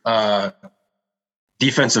defensive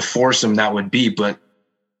foursome that would be. But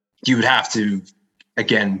you would have to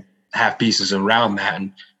again have pieces around that,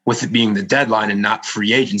 and with it being the deadline and not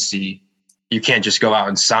free agency, you can't just go out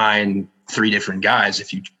and sign 3 different guys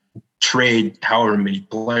if you trade however many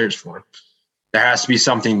players for them. There has to be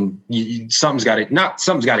something. Something's got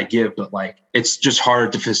to give, but like it's just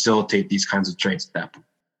hard to facilitate these kinds of trades at that point.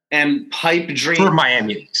 And pipe dream for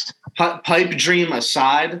Miami, at least. Pipe dream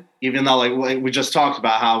aside, even though like we just talked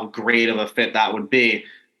about how great of a fit that would be.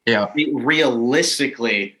 Yeah.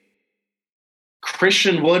 Realistically,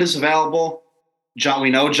 Christian Wood is available. We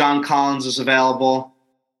know John Collins is available.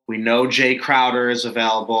 We know Jay Crowder is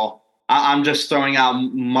available. I'm just throwing out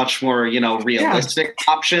much more, realistic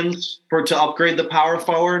options to upgrade the power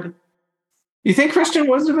forward. You think Christian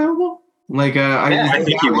was available? Like, I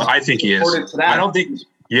think he is. I don't think.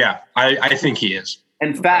 Yeah, I think he is.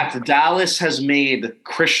 In fact, Dallas has made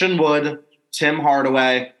Christian Wood, Tim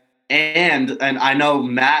Hardaway, and I know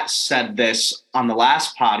Matt said this on the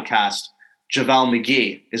last podcast, JaVale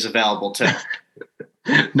McGee is available too.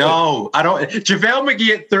 No, I don't. JaVale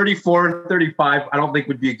McGee at 34 and 35, I don't think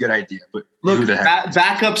would be a good idea. But look,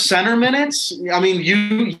 backup center minutes. I mean,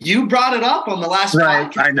 you brought it up on the last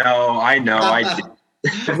right. Podcast. I know. I did.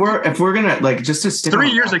 if we're gonna like just to stick 3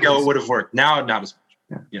 years ago it would have worked. Now not as much.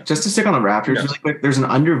 Yeah. Just to stick on the Raptors really quick, there's an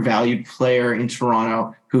undervalued player in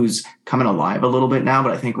Toronto who's coming alive a little bit now,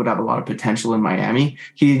 but I think would have a lot of potential in Miami.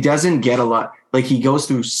 He doesn't get a lot, like he goes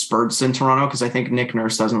through spurts in Toronto because I think Nick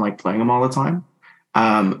Nurse doesn't like playing him all the time.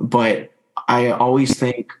 But I always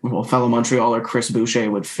think, well, fellow Montrealer Chris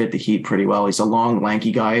Boucher would fit the Heat pretty well. He's a long,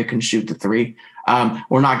 lanky guy who can shoot the three.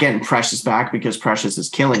 We're not getting Precious back because Precious is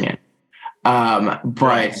killing it.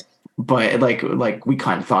 But like we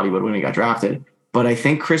kind of thought he would when he got drafted. But I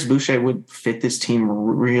think Chris Boucher would fit this team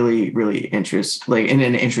really, really in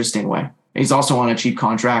an interesting way. He's also on a cheap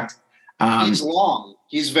contract. He's long.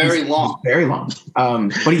 He's very long. He's very long.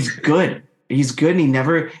 But he's good. He's good, and he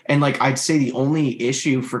never. And like I'd say, the only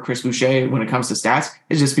issue for Chris Boucher when it comes to stats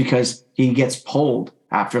is just because he gets pulled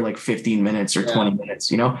after like 15 minutes or 20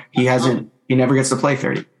 minutes. You know, he never gets to play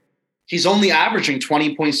 30. He's only averaging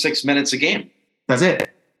 20.6 minutes a game. That's it.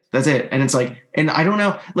 And it's like, and I don't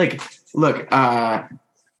know, like, look,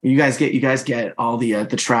 you guys get all the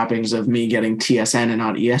trappings of me getting TSN and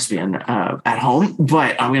not ESPN at home,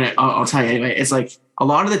 but I'll tell you anyway. It's like a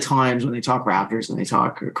lot of the times when they talk Raptors and they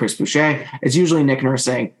talk Chris Boucher, it's usually Nick Nurse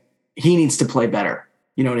saying he needs to play better.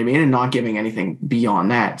 You know what I mean? And not giving anything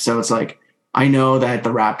beyond that. So it's like, I know that the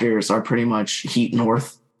Raptors are pretty much Heat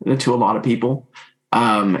North to a lot of people.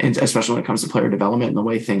 And especially when it comes to player development and the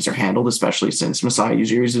way things are handled, especially since Masai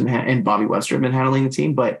Ujiri and Bobby Webster have been handling the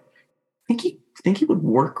team. But I think he would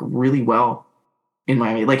work really well in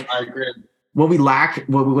Miami. Like, I agree. What he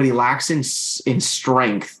lacks in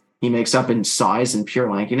strength, he makes up in size and pure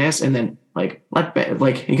lankiness, and then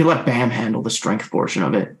he can let Bam handle the strength portion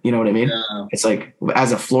of it. You know what I mean? Yeah. It's like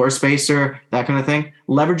as a floor spacer, that kind of thing.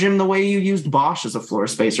 Leverage him the way you used Bosch as a floor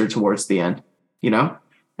spacer towards the end. You know.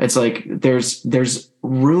 It's like there's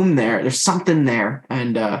room there. There's something there,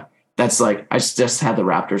 and that's like I just had the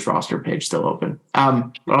Raptors roster page still open.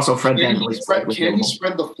 But also Fred VanVleet. Can he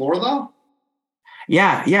spread the floor though?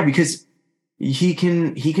 Yeah, because he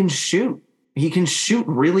can shoot. He can shoot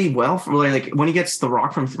really well. For like when he gets the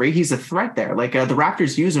rock from three, he's a threat there. Like the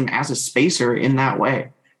Raptors use him as a spacer in that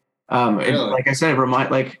way. Really? Like I said,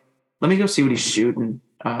 let me go see what he's shooting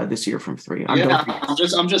this year from three. I'm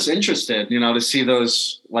just interested, to see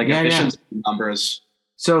those efficiency numbers.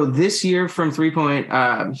 So this year from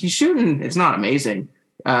 3-point, he's shooting. It's not amazing.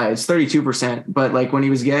 It's 32%, but like when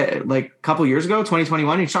he was a couple years ago,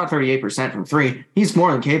 2021, he shot 38% from three. He's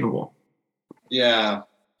more than capable. Yeah,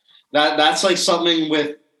 that's like something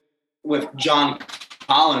with John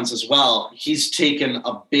Collins as well. He's taken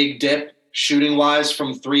a big dip shooting wise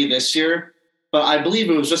from three this year. But I believe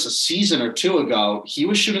it was just a season or two ago, he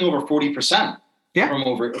was shooting over 40%. Yeah. From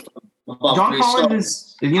above John three.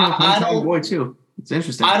 Collins is, a boy too. It's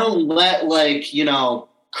interesting. I don't let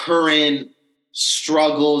current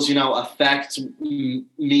struggles, affect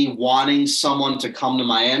me wanting someone to come to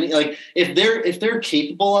Miami. Like if they're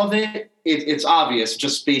capable of it, it's obvious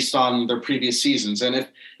just based on their previous seasons. And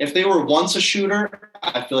if they were once a shooter,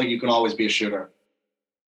 I feel like you can always be a shooter.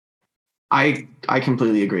 I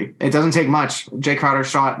completely agree. It doesn't take much. Jay Crowder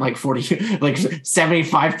shot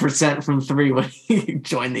 75% from three when he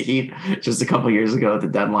joined the Heat just a couple years ago at the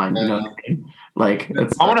deadline. You know what I mean?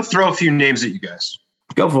 I want to throw a few names at you guys.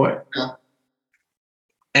 Go for it. Yeah.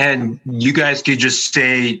 And you guys could just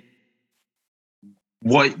say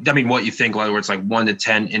what you think, whether it's 1 to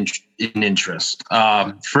 10 in interest.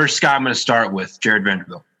 First guy I'm going to start with, Jared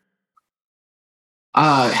Vanderbilt.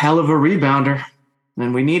 Hell of a rebounder,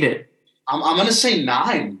 and we need it. I'm going to say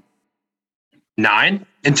 9. 9?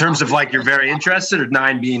 In terms of you're very interested, or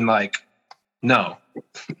 9 being no?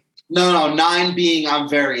 No, 9 being I'm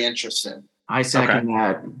very interested. I second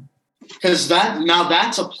that. Because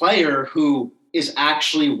that's a player who is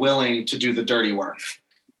actually willing to do the dirty work.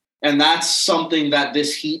 And that's something that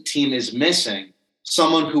this Heat team is missing.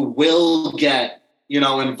 Someone who will get,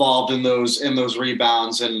 involved in those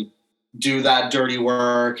rebounds and do that dirty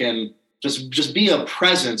work and just be a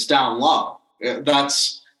presence down low.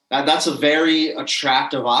 That's a very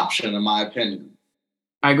attractive option, in my opinion.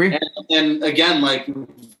 I agree. And again,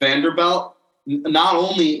 Vanderbilt, not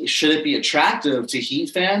only should it be attractive to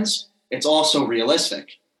Heat fans, it's also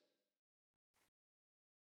realistic.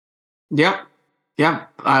 Yep.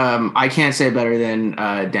 I can't say better than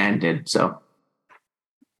Dan did. So.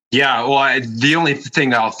 Yeah. Well, the only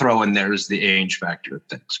thing I'll throw in there is the age factor of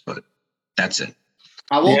things, but that's it.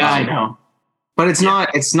 I know. But it's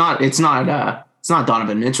not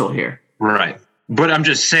Donovan Mitchell here. Right. But I'm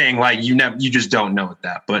just saying, like, you just don't know with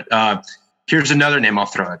that. But here's another name I'll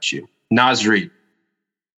throw at you. Naz Reid.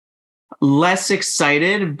 Less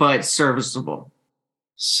excited, but serviceable.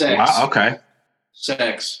 6. Wow, okay.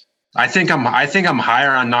 6. I think I'm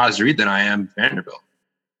higher on Naz Reid than I am Vanderbilt.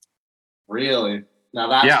 Really? Now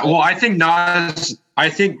that's Well, I think Naz. I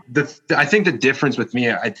think the difference with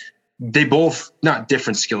me, they both not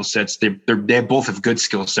different skill sets. They both have good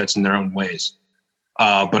skill sets in their own ways.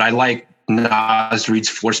 But I like Naz Reid's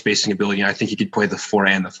floor spacing ability, and I think he could play the 4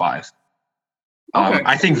 and the 5. Okay.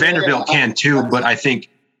 I think Vanderbilt can too, but I think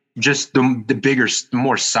just the bigger,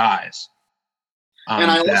 more size. And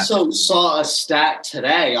I also saw a stat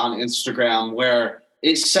today on Instagram where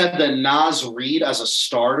it said that Naz Reid as a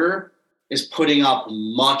starter is putting up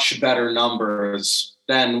much better numbers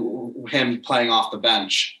than him playing off the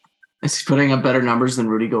bench. Is he putting up better numbers than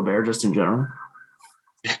Rudy Gobert just in general?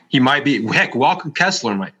 He might be. Heck, Walker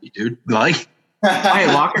Kessler might be, dude. Like, Hey,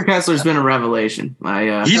 Walker Kessler's been a revelation.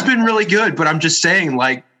 He's been really good, but I'm just saying,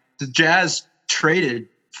 like, the Jazz traded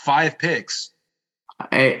 5 picks.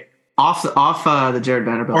 Off the Jared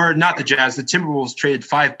Vanderbilt. Or not the Jazz. The Timberwolves traded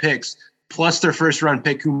 5 picks plus their first-round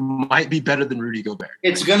pick, who might be better than Rudy Gobert.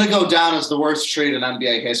 It's going to go down as the worst trade in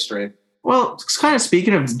NBA history. Well, kind of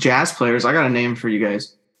speaking of Jazz players, I got a name for you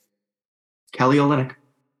guys. Kelly Olynyk.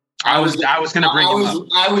 I was going to bring him up.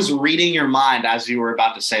 I was reading your mind as you were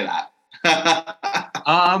about to say that.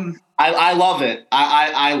 I love it.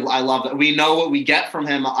 I love it. We know what we get from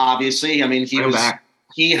him. Obviously, I mean, he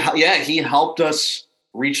helped us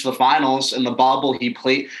reach the finals in the bubble. He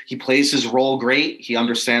plays his role great. He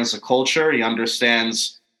understands the culture. He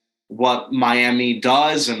understands what Miami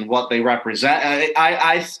does and what they represent.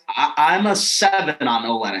 I'm a 7 on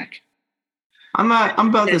Olynyk. I'm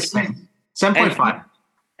about the same. 7.5.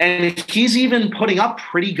 And he's even putting up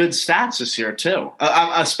pretty good stats this year too,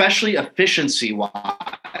 especially efficiency-wise,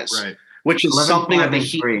 right? Which is something that the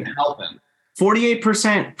Heat can help him.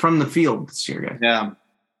 48% from the field this year, guys. Yeah.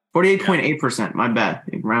 48.8%. My bad.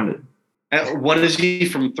 Rounded. What is he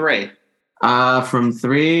from 3? From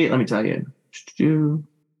 3, let me tell you.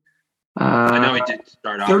 I know he did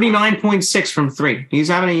start off 39.6 from 3. He's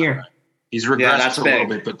having a year. He's regressed a little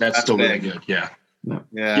bit, but that's still big. Really good. Yeah.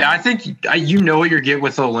 Yeah. I think you know what you're getting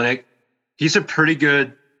with Olynyk. He's a pretty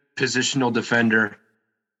good positional defender.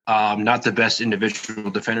 Not the best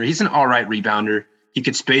individual defender. He's an all right rebounder. He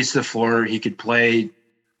could space the floor. He could play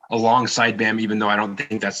alongside Bam, even though I don't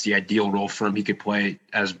think that's the ideal role for him. He could play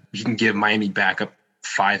as he can give Miami backup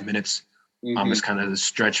 5 minutes. As kind of the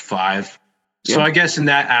stretch 5. So I guess in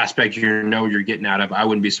that aspect, you're getting out of. I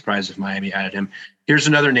wouldn't be surprised if Miami added him. Here's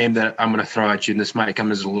another name that I'm going to throw at you, and this might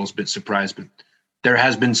come as a little bit surprise, but there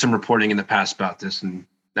has been some reporting in the past about this, and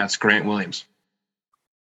that's Grant Williams.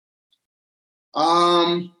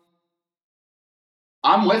 I'm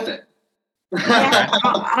with it.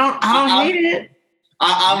 I don't hate it.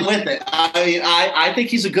 I'm with it. I mean, I think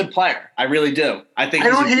he's a good player. I really do. I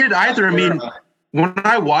don't hate it either. I mean, when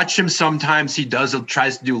I watch him, sometimes he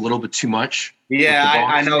tries to do a little bit too much. Yeah,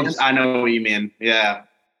 I know what you mean. Yeah.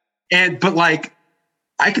 But like,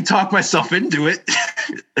 I could talk myself into it.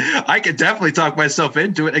 I could definitely talk myself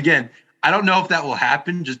into it. Again, I don't know if that will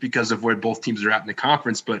happen just because of where both teams are at in the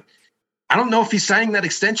conference, but I don't know if he's signing that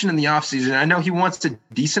extension in the offseason. I know he wants a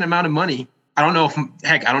decent amount of money. I don't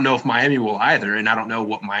know if Miami will either, and I don't know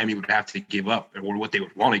what Miami would have to give up or what they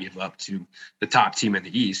would want to give up to the top team in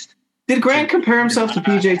the East. Did Grant compare himself to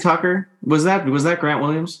PJ Tucker? Was that Grant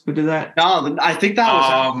Williams who did that? No, I think that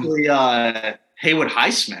was actually Haywood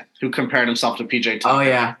Highsmith who compared himself to PJ Tucker. Oh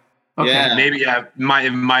yeah. Okay. Yeah. Maybe it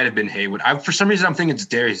might have been Haywood. For some reason I'm thinking it's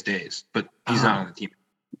Darius Days, but he's not on the team.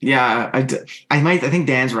 Yeah, I think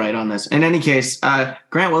Dan's right on this. In any case,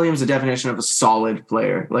 Grant Williams is the definition of a solid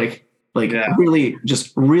player. Really,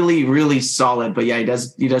 just really, really solid. But yeah,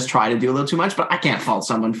 he does try to do a little too much, but I can't fault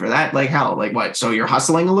someone for that. Like hell, like what? So you're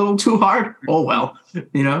hustling a little too hard? Oh well,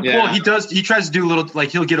 you know? Yeah. Well, he does. He tries to do a little, like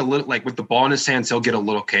he'll get a little, like with the ball in his hands, he'll get a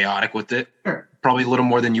little chaotic with it. Sure. Probably a little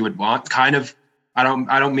more than you would want. Kind of. I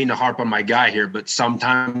don't mean to harp on my guy here, but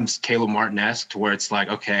sometimes Caleb Martin-esque to where it's like,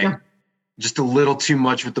 okay, just a little too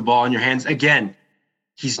much with the ball in your hands. Again,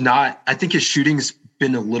 he's not. I think his shooting's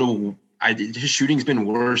been his shooting's been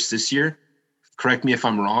worse this year. Correct me if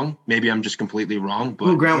I'm wrong. Maybe I'm just completely wrong.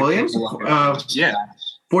 But Grant Williams? Yeah.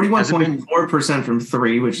 41.4% from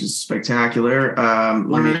 3, which is spectacular.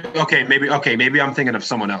 Maybe I'm thinking of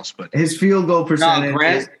someone else, but his field goal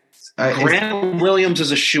percentage. Grant Williams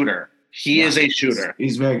is a shooter. He is a shooter.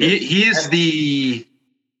 He's very good.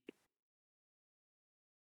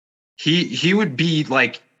 He would be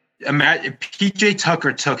like Imagine PJ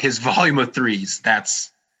Tucker took his volume of threes.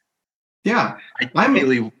 That's I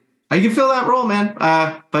really. I can fill that role, man.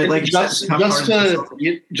 But like just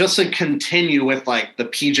to continue with like the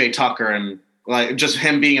PJ Tucker and like just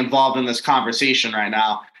him being involved in this conversation right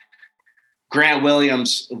now. Grant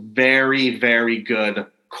Williams, very, very good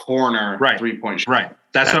corner 3-point shot. Right.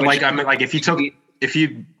 That's what like I mean. Like if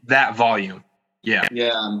you that volume, yeah.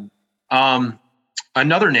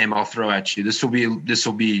 Another name I'll throw at you. This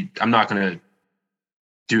will be. I'm not gonna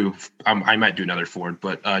do. I might do another forward,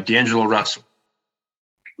 but D'Angelo Russell.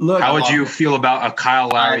 Look, how would you feel about a Kyle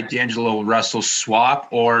Lowry, D'Angelo Russell swap,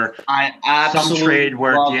 or some trade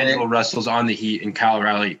where D'Angelo Russell's on the Heat and Kyle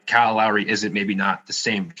Lowry isn't, maybe not the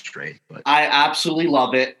same trade? But I absolutely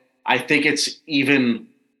love it. I think it's even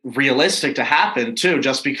realistic to happen too,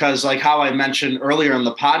 just because like how I mentioned earlier in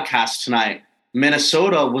the podcast tonight,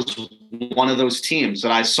 Minnesota was one of those teams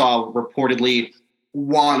that I saw reportedly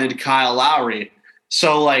wanted Kyle Lowry.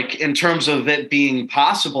 So like in terms of it being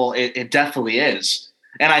possible, it definitely is.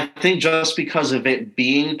 And I think just because of it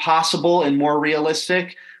being possible and more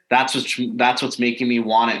realistic, that's what's making me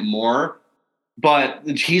want it more. But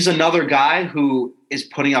he's another guy who is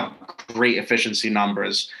putting up great efficiency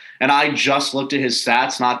numbers. And I just looked at his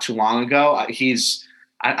stats not too long ago. I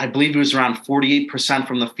believe he was around 48%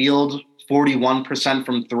 from the field, 41%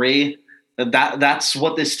 from three. That's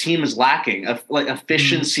what this team is lacking, like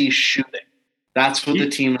efficiency shooting. That's what the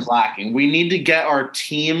team is lacking. We need to get our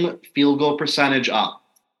team field goal percentage up.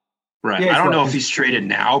 Right. I don't know if he's traded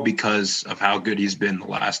now because of how good he's been the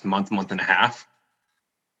last month and a half.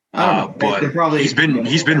 But he's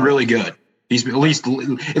been really good. He's been,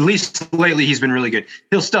 at least lately he's been really good.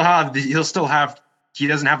 He doesn't have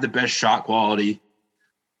the best shot quality.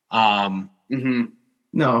 No,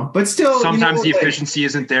 but still sometimes the efficiency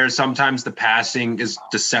isn't there. Sometimes the passing is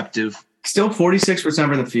deceptive. Still 46%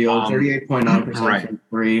 from the field, 38.9% from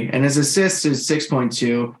three, and his assists is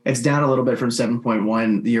 6.2. It's down a little bit from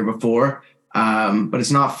 7.1 the year before, but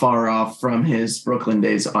it's not far off from his Brooklyn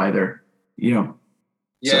days either. I mean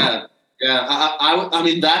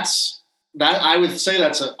I would say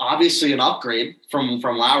that's obviously an upgrade from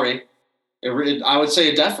Lowry. I would say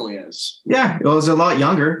it definitely is. Yeah, it was a lot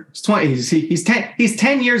younger. He's 20. He's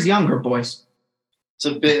 10 years younger, boys. It's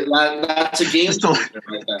a bit. That's a game changer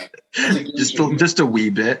right there. Just a wee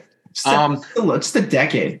bit. Just a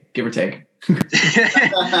decade, give or take. All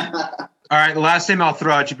right, the last name I'll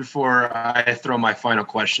throw at you before I throw my final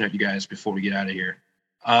question at you guys before we get out of here.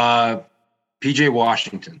 PJ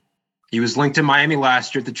Washington. He was linked to Miami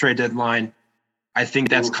last year at the trade deadline. I think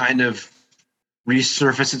that's kind of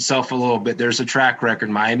resurfaced itself a little bit. There's a track record.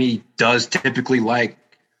 Miami does typically like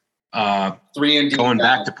 3-and-D going guy.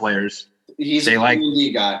 Back to players. He's a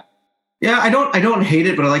 3-and-D guy. Yeah, I don't hate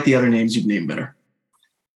it, but I like the other names you've named better.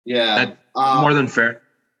 Yeah, more than fair.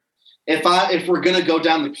 If we're gonna go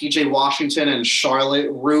down the PJ Washington and Charlotte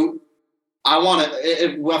route, I want to.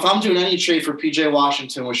 If I'm doing any trade for PJ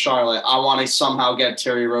Washington with Charlotte, I want to somehow get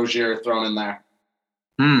Terry Rozier thrown in there.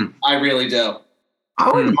 I really do.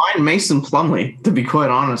 I wouldn't mind Mason Plumlee, to be quite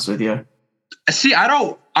honest with you. See, I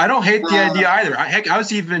don't hate the idea either. I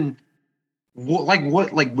was even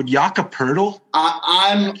would Jakob Poeltl?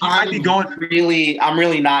 I'm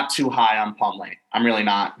really not too high on Plumlee. I'm really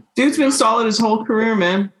not. Dude's been solid his whole career,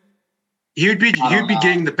 man. He'd be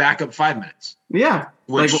getting the backup 5 minutes. Yeah,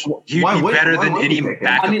 which he'd be better than any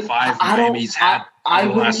backup five Miami's had in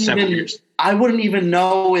the last 7 years. I wouldn't even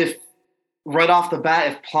know if right off the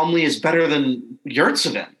bat if Plumlee is better than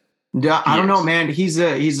Yurtseven. Yeah, I don't know, man. He's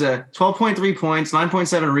a 12.3 points,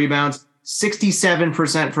 9.7 rebounds,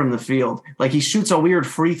 67% from the field. Like, he shoots a weird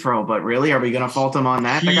free throw, but really, are we going to fault him on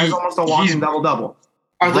that? That guy's almost a walking double-double.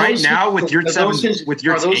 Are those his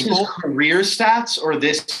career stats or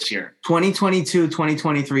this year? 2022,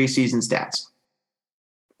 2023 season stats.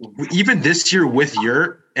 Even this year with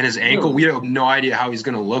Yurt and his ankle, we have no idea how he's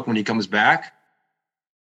going to look when he comes back.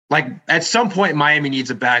 Like, at some point, Miami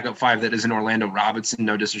needs a backup five that isn't Orlando Robinson.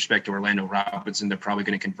 No disrespect to Orlando Robinson. They're probably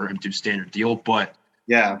going to convert him to a standard deal. But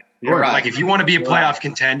yeah, you're right. Like, if you want to be a playoff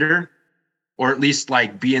contender, or at least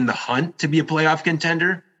like be in the hunt to be a playoff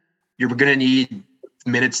contender, you're going to need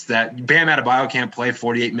minutes that Bam Adebayo can't play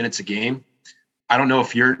 48 minutes a game. I don't know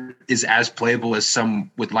if Yurt is as playable as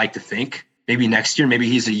some would like to think. Maybe next year, maybe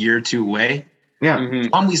he's a year or two away. Yeah.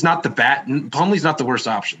 Plumlee's not the worst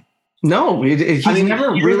option. No, he's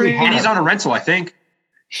never really had. And he's on a rental, I think.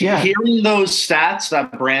 Yeah. Hearing those stats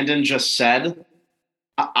that Brandon just said,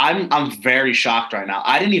 I'm very shocked right now.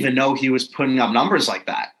 I didn't even know he was putting up numbers like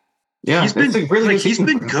that. Yeah, he's been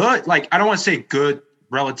good. Like, I don't want to say good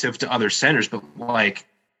relative to other centers, but like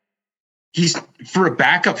he's for a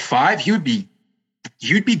backup 5. He would be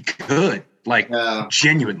good. Like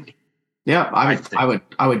genuinely. Yeah, I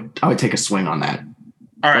would take a swing on that.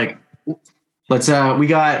 All right. Like, let's we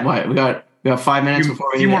got 5 minutes before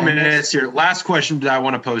we a few more minutes here. Last question that I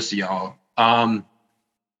want to pose to y'all.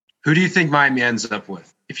 Who do you think Miami ends up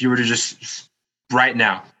with? If you were to just right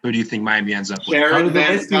now, who do you think Miami ends up with?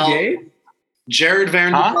 Jared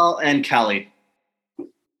Vanderbilt and Kelly.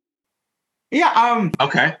 Yeah.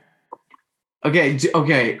 Okay.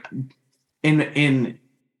 Okay. In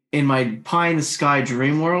my pie in the sky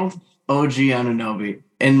dream world, OG Anunoby.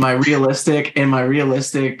 In my realistic,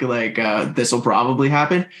 like this will probably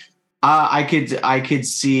happen. I could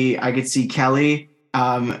see Kelly,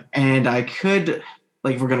 and I could,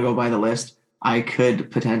 like, if we're gonna go by the list, I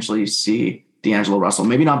could potentially see D'Angelo Russell.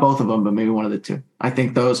 Maybe not both of them, but maybe one of the two. I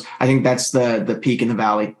think that's the peak in the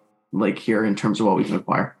valley, like here in terms of what we can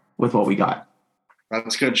acquire with what we got.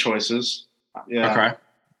 That's good choices. Yeah. Okay.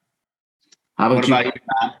 How about you,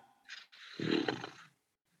 Matt?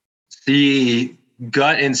 The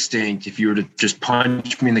gut instinct, if you were to just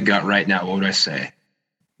punch me in the gut right now, what would I say?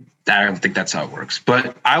 I don't think that's how it works.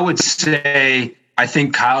 But I would say I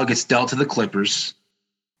think Kyle gets dealt to the Clippers.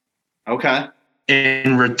 Okay.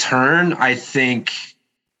 In return, I think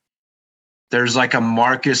there's like a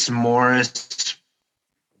Marcus Morris,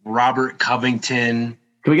 Robert Covington.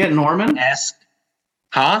 Can we get Norman?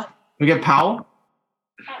 Huh? Can we get Powell?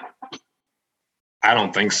 I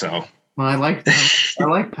don't think so. Well, I like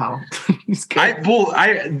Powell. He's good.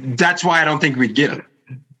 That's why I don't think we'd get him.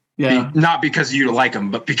 Yeah. Not because you like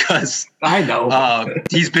him, but because I know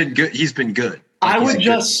he's been good. He's been good. I would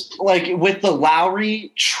just like with the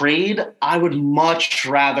Lowry trade, I would much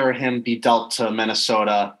rather him be dealt to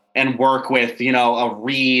Minnesota and work with, a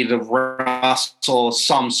Reed, a Russell,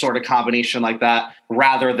 some sort of combination like that,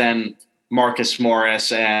 rather than Marcus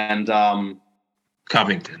Morris and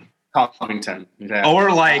Covington. Yeah.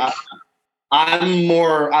 Or like I'm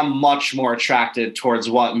much more attracted towards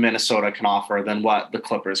what Minnesota can offer than what the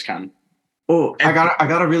Clippers can. Oh, I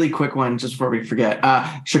got a really quick one just before we forget.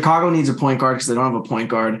 Chicago needs a point guard because they don't have a point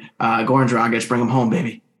guard. Goran Dragic, bring him home,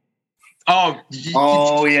 baby.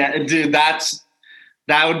 Oh yeah, dude, that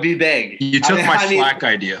would be big. You took my Slack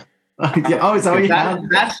idea. Yeah, oh, is that what you had?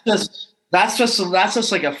 That's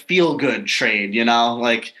just like a feel good trade,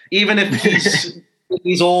 Like even if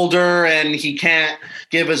he's older and he can't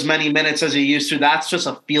give as many minutes as he used to, that's just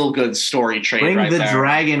a feel good story trade. Bring right the there.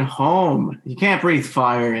 dragon home. You can't breathe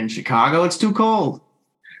fire in Chicago. It's too cold.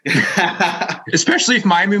 Especially if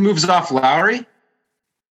Miami moves off Lowry.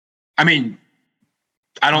 I mean,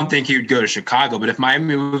 I don't think he would go to Chicago, but if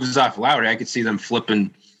Miami moves off Lowry, I could see them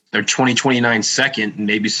flipping their 2029 second and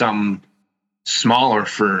maybe something smaller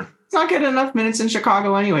for. It's not getting enough minutes in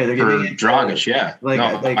Chicago anyway. They're giving Dragic, yeah.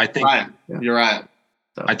 I think you're right.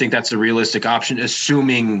 So. I think that's a realistic option,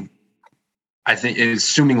 assuming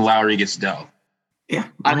Lowry gets dealt. Yeah.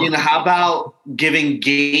 I mean, how about giving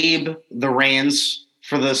Gabe the reins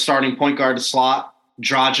for the starting point guard slot,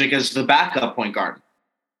 Dragic as the backup point guard?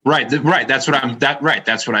 Right. That's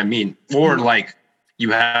what I mean. Or like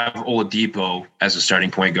you have Oladipo as a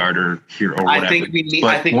starting point guard or whatever. I think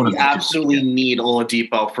we absolutely need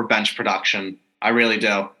Oladipo for bench production. I really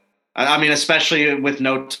do. I mean, especially with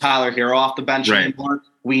no Tyler Hero off the bench anymore,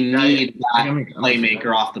 we need that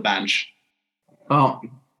playmaker off the bench. Well,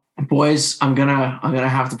 boys, I'm gonna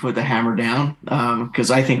have to put the hammer down because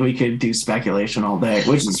I think we could do speculation all day,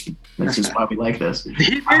 which is why we like this.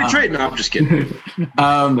 He made a trade. No, I'm just kidding.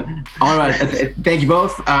 All right, thank you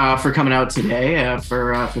both for coming out today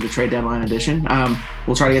for the trade deadline edition.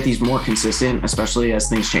 We'll try to get these more consistent, especially as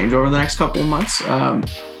things change over the next couple of months.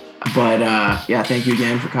 But thank you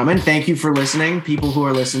again for coming. Thank you for listening, people who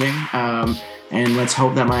are listening. And let's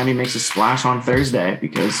hope that Miami makes a splash on Thursday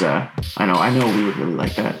because I know we would really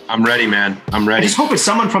like that. I'm ready, man. I'm ready. I just hope it's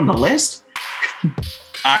someone from the list.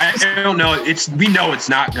 I don't know. We know it's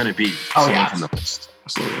not going to be someone from the list.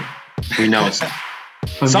 Absolutely. We know it's not.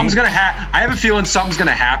 Something's going to happen. I have a feeling something's going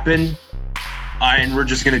to happen. And we're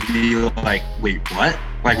just going to be like, wait, what?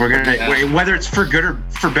 Like we're going to, whether it's for good or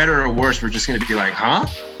for better or worse, we're just going to be like, huh?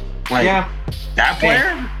 Like that player?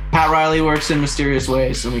 Hey, Pat Riley works in mysterious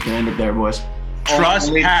ways, and we can end it there, boys.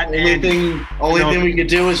 Trust Pat. Only thing we could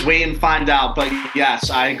do is wait and find out. But yes,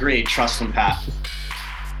 I agree. Trust him, Pat.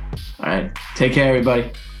 All right. Take care,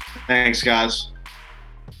 everybody. Thanks, guys.